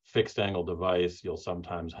the fixed angle device, you'll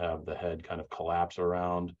sometimes have the head kind of collapse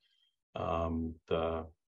around the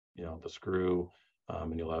screw,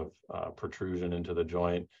 and you'll have protrusion into the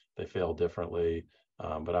joint. They fail differently,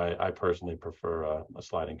 but I personally prefer a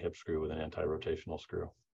sliding hip screw with an anti-rotational screw.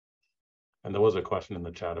 And there was a question in the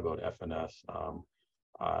chat about FNS.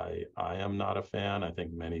 I am not a fan. I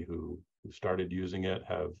think many who started using it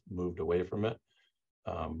have moved away from it.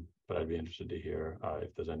 But I'd be interested to hear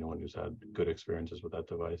if there's anyone who's had good experiences with that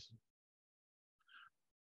device.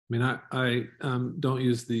 I mean, I don't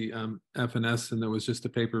use the FNS, and there was just a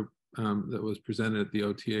paper that was presented at the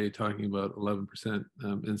OTA talking about 11%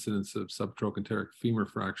 incidence of subtrochanteric femur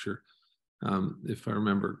fracture, if I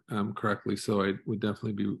remember correctly. So I would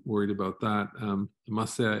definitely be worried about that. I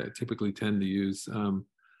must say I typically tend to use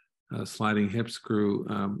a sliding hip screw,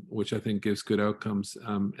 which I think gives good outcomes.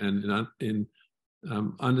 And in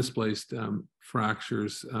undisplaced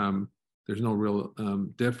fractures, there's no real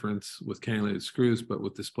difference with cannulated screws, but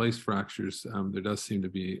with displaced fractures, there does seem to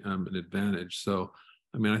be an advantage. So,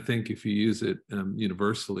 I mean, I think if you use it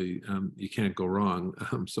universally, you can't go wrong.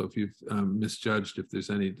 So if you've misjudged if there's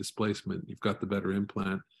any displacement, you've got the better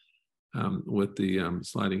implant with the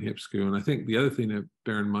sliding hip screw. And I think the other thing to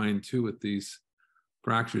bear in mind too with these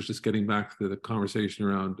fractures, just getting back to the conversation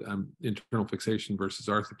around internal fixation versus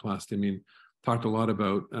arthroplasty. I mean, talked a lot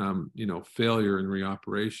about failure in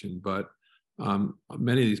reoperation, but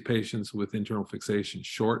many of these patients with internal fixation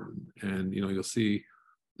shorten, and you'll see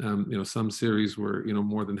some series where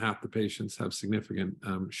more than half the patients have significant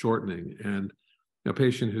shortening, and a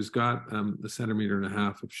patient who's got a 1.5 centimeters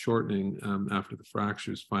of shortening after the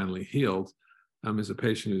fracture is finally healed is a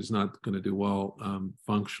patient who's not going to do well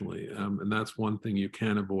functionally, and that's one thing you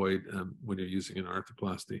can avoid when you're using an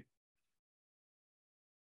arthroplasty.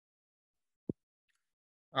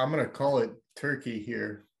 I'm going to call it turkey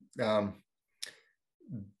here.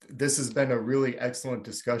 This has been a really excellent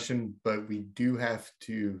discussion, but we do have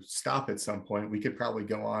to stop at some point. We could probably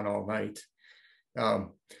go on all night.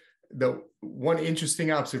 The one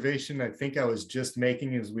interesting observation I think I was just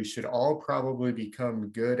making is we should all probably become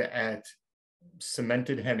good at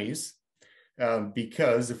cemented hemis,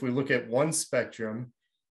 because if we look at one spectrum,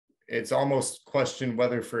 it's almost questioned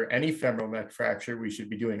whether for any femoral neck fracture we should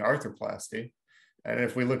be doing arthroplasty. And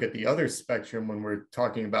if we look at the other spectrum, when we're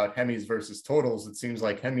talking about hemis versus totals, it seems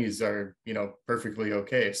like hemis are, perfectly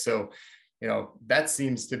okay. So, that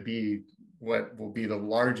seems to be what will be the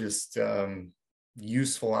largest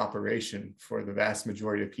useful operation for the vast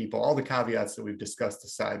majority of people. All the caveats that we've discussed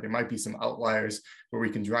aside, there might be some outliers where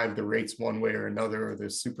we can drive the rates one way or another, or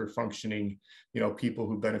there's super functioning, people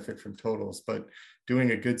who benefit from totals, but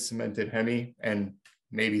doing a good cemented hemi and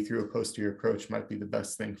maybe through a posterior approach might be the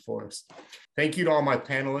best thing for us. Thank you to all my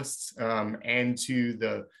panelists and to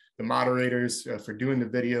the moderators for doing the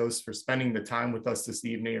videos, for spending the time with us this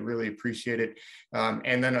evening. I really appreciate it.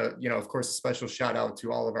 And then, of course, a special shout out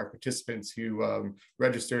to all of our participants who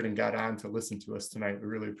registered and got on to listen to us tonight. We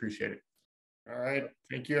really appreciate it. All right.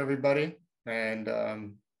 Thank you, everybody. And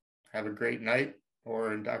have a great night,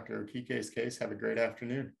 or in Dr. Okike's case, have a great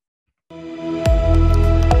afternoon.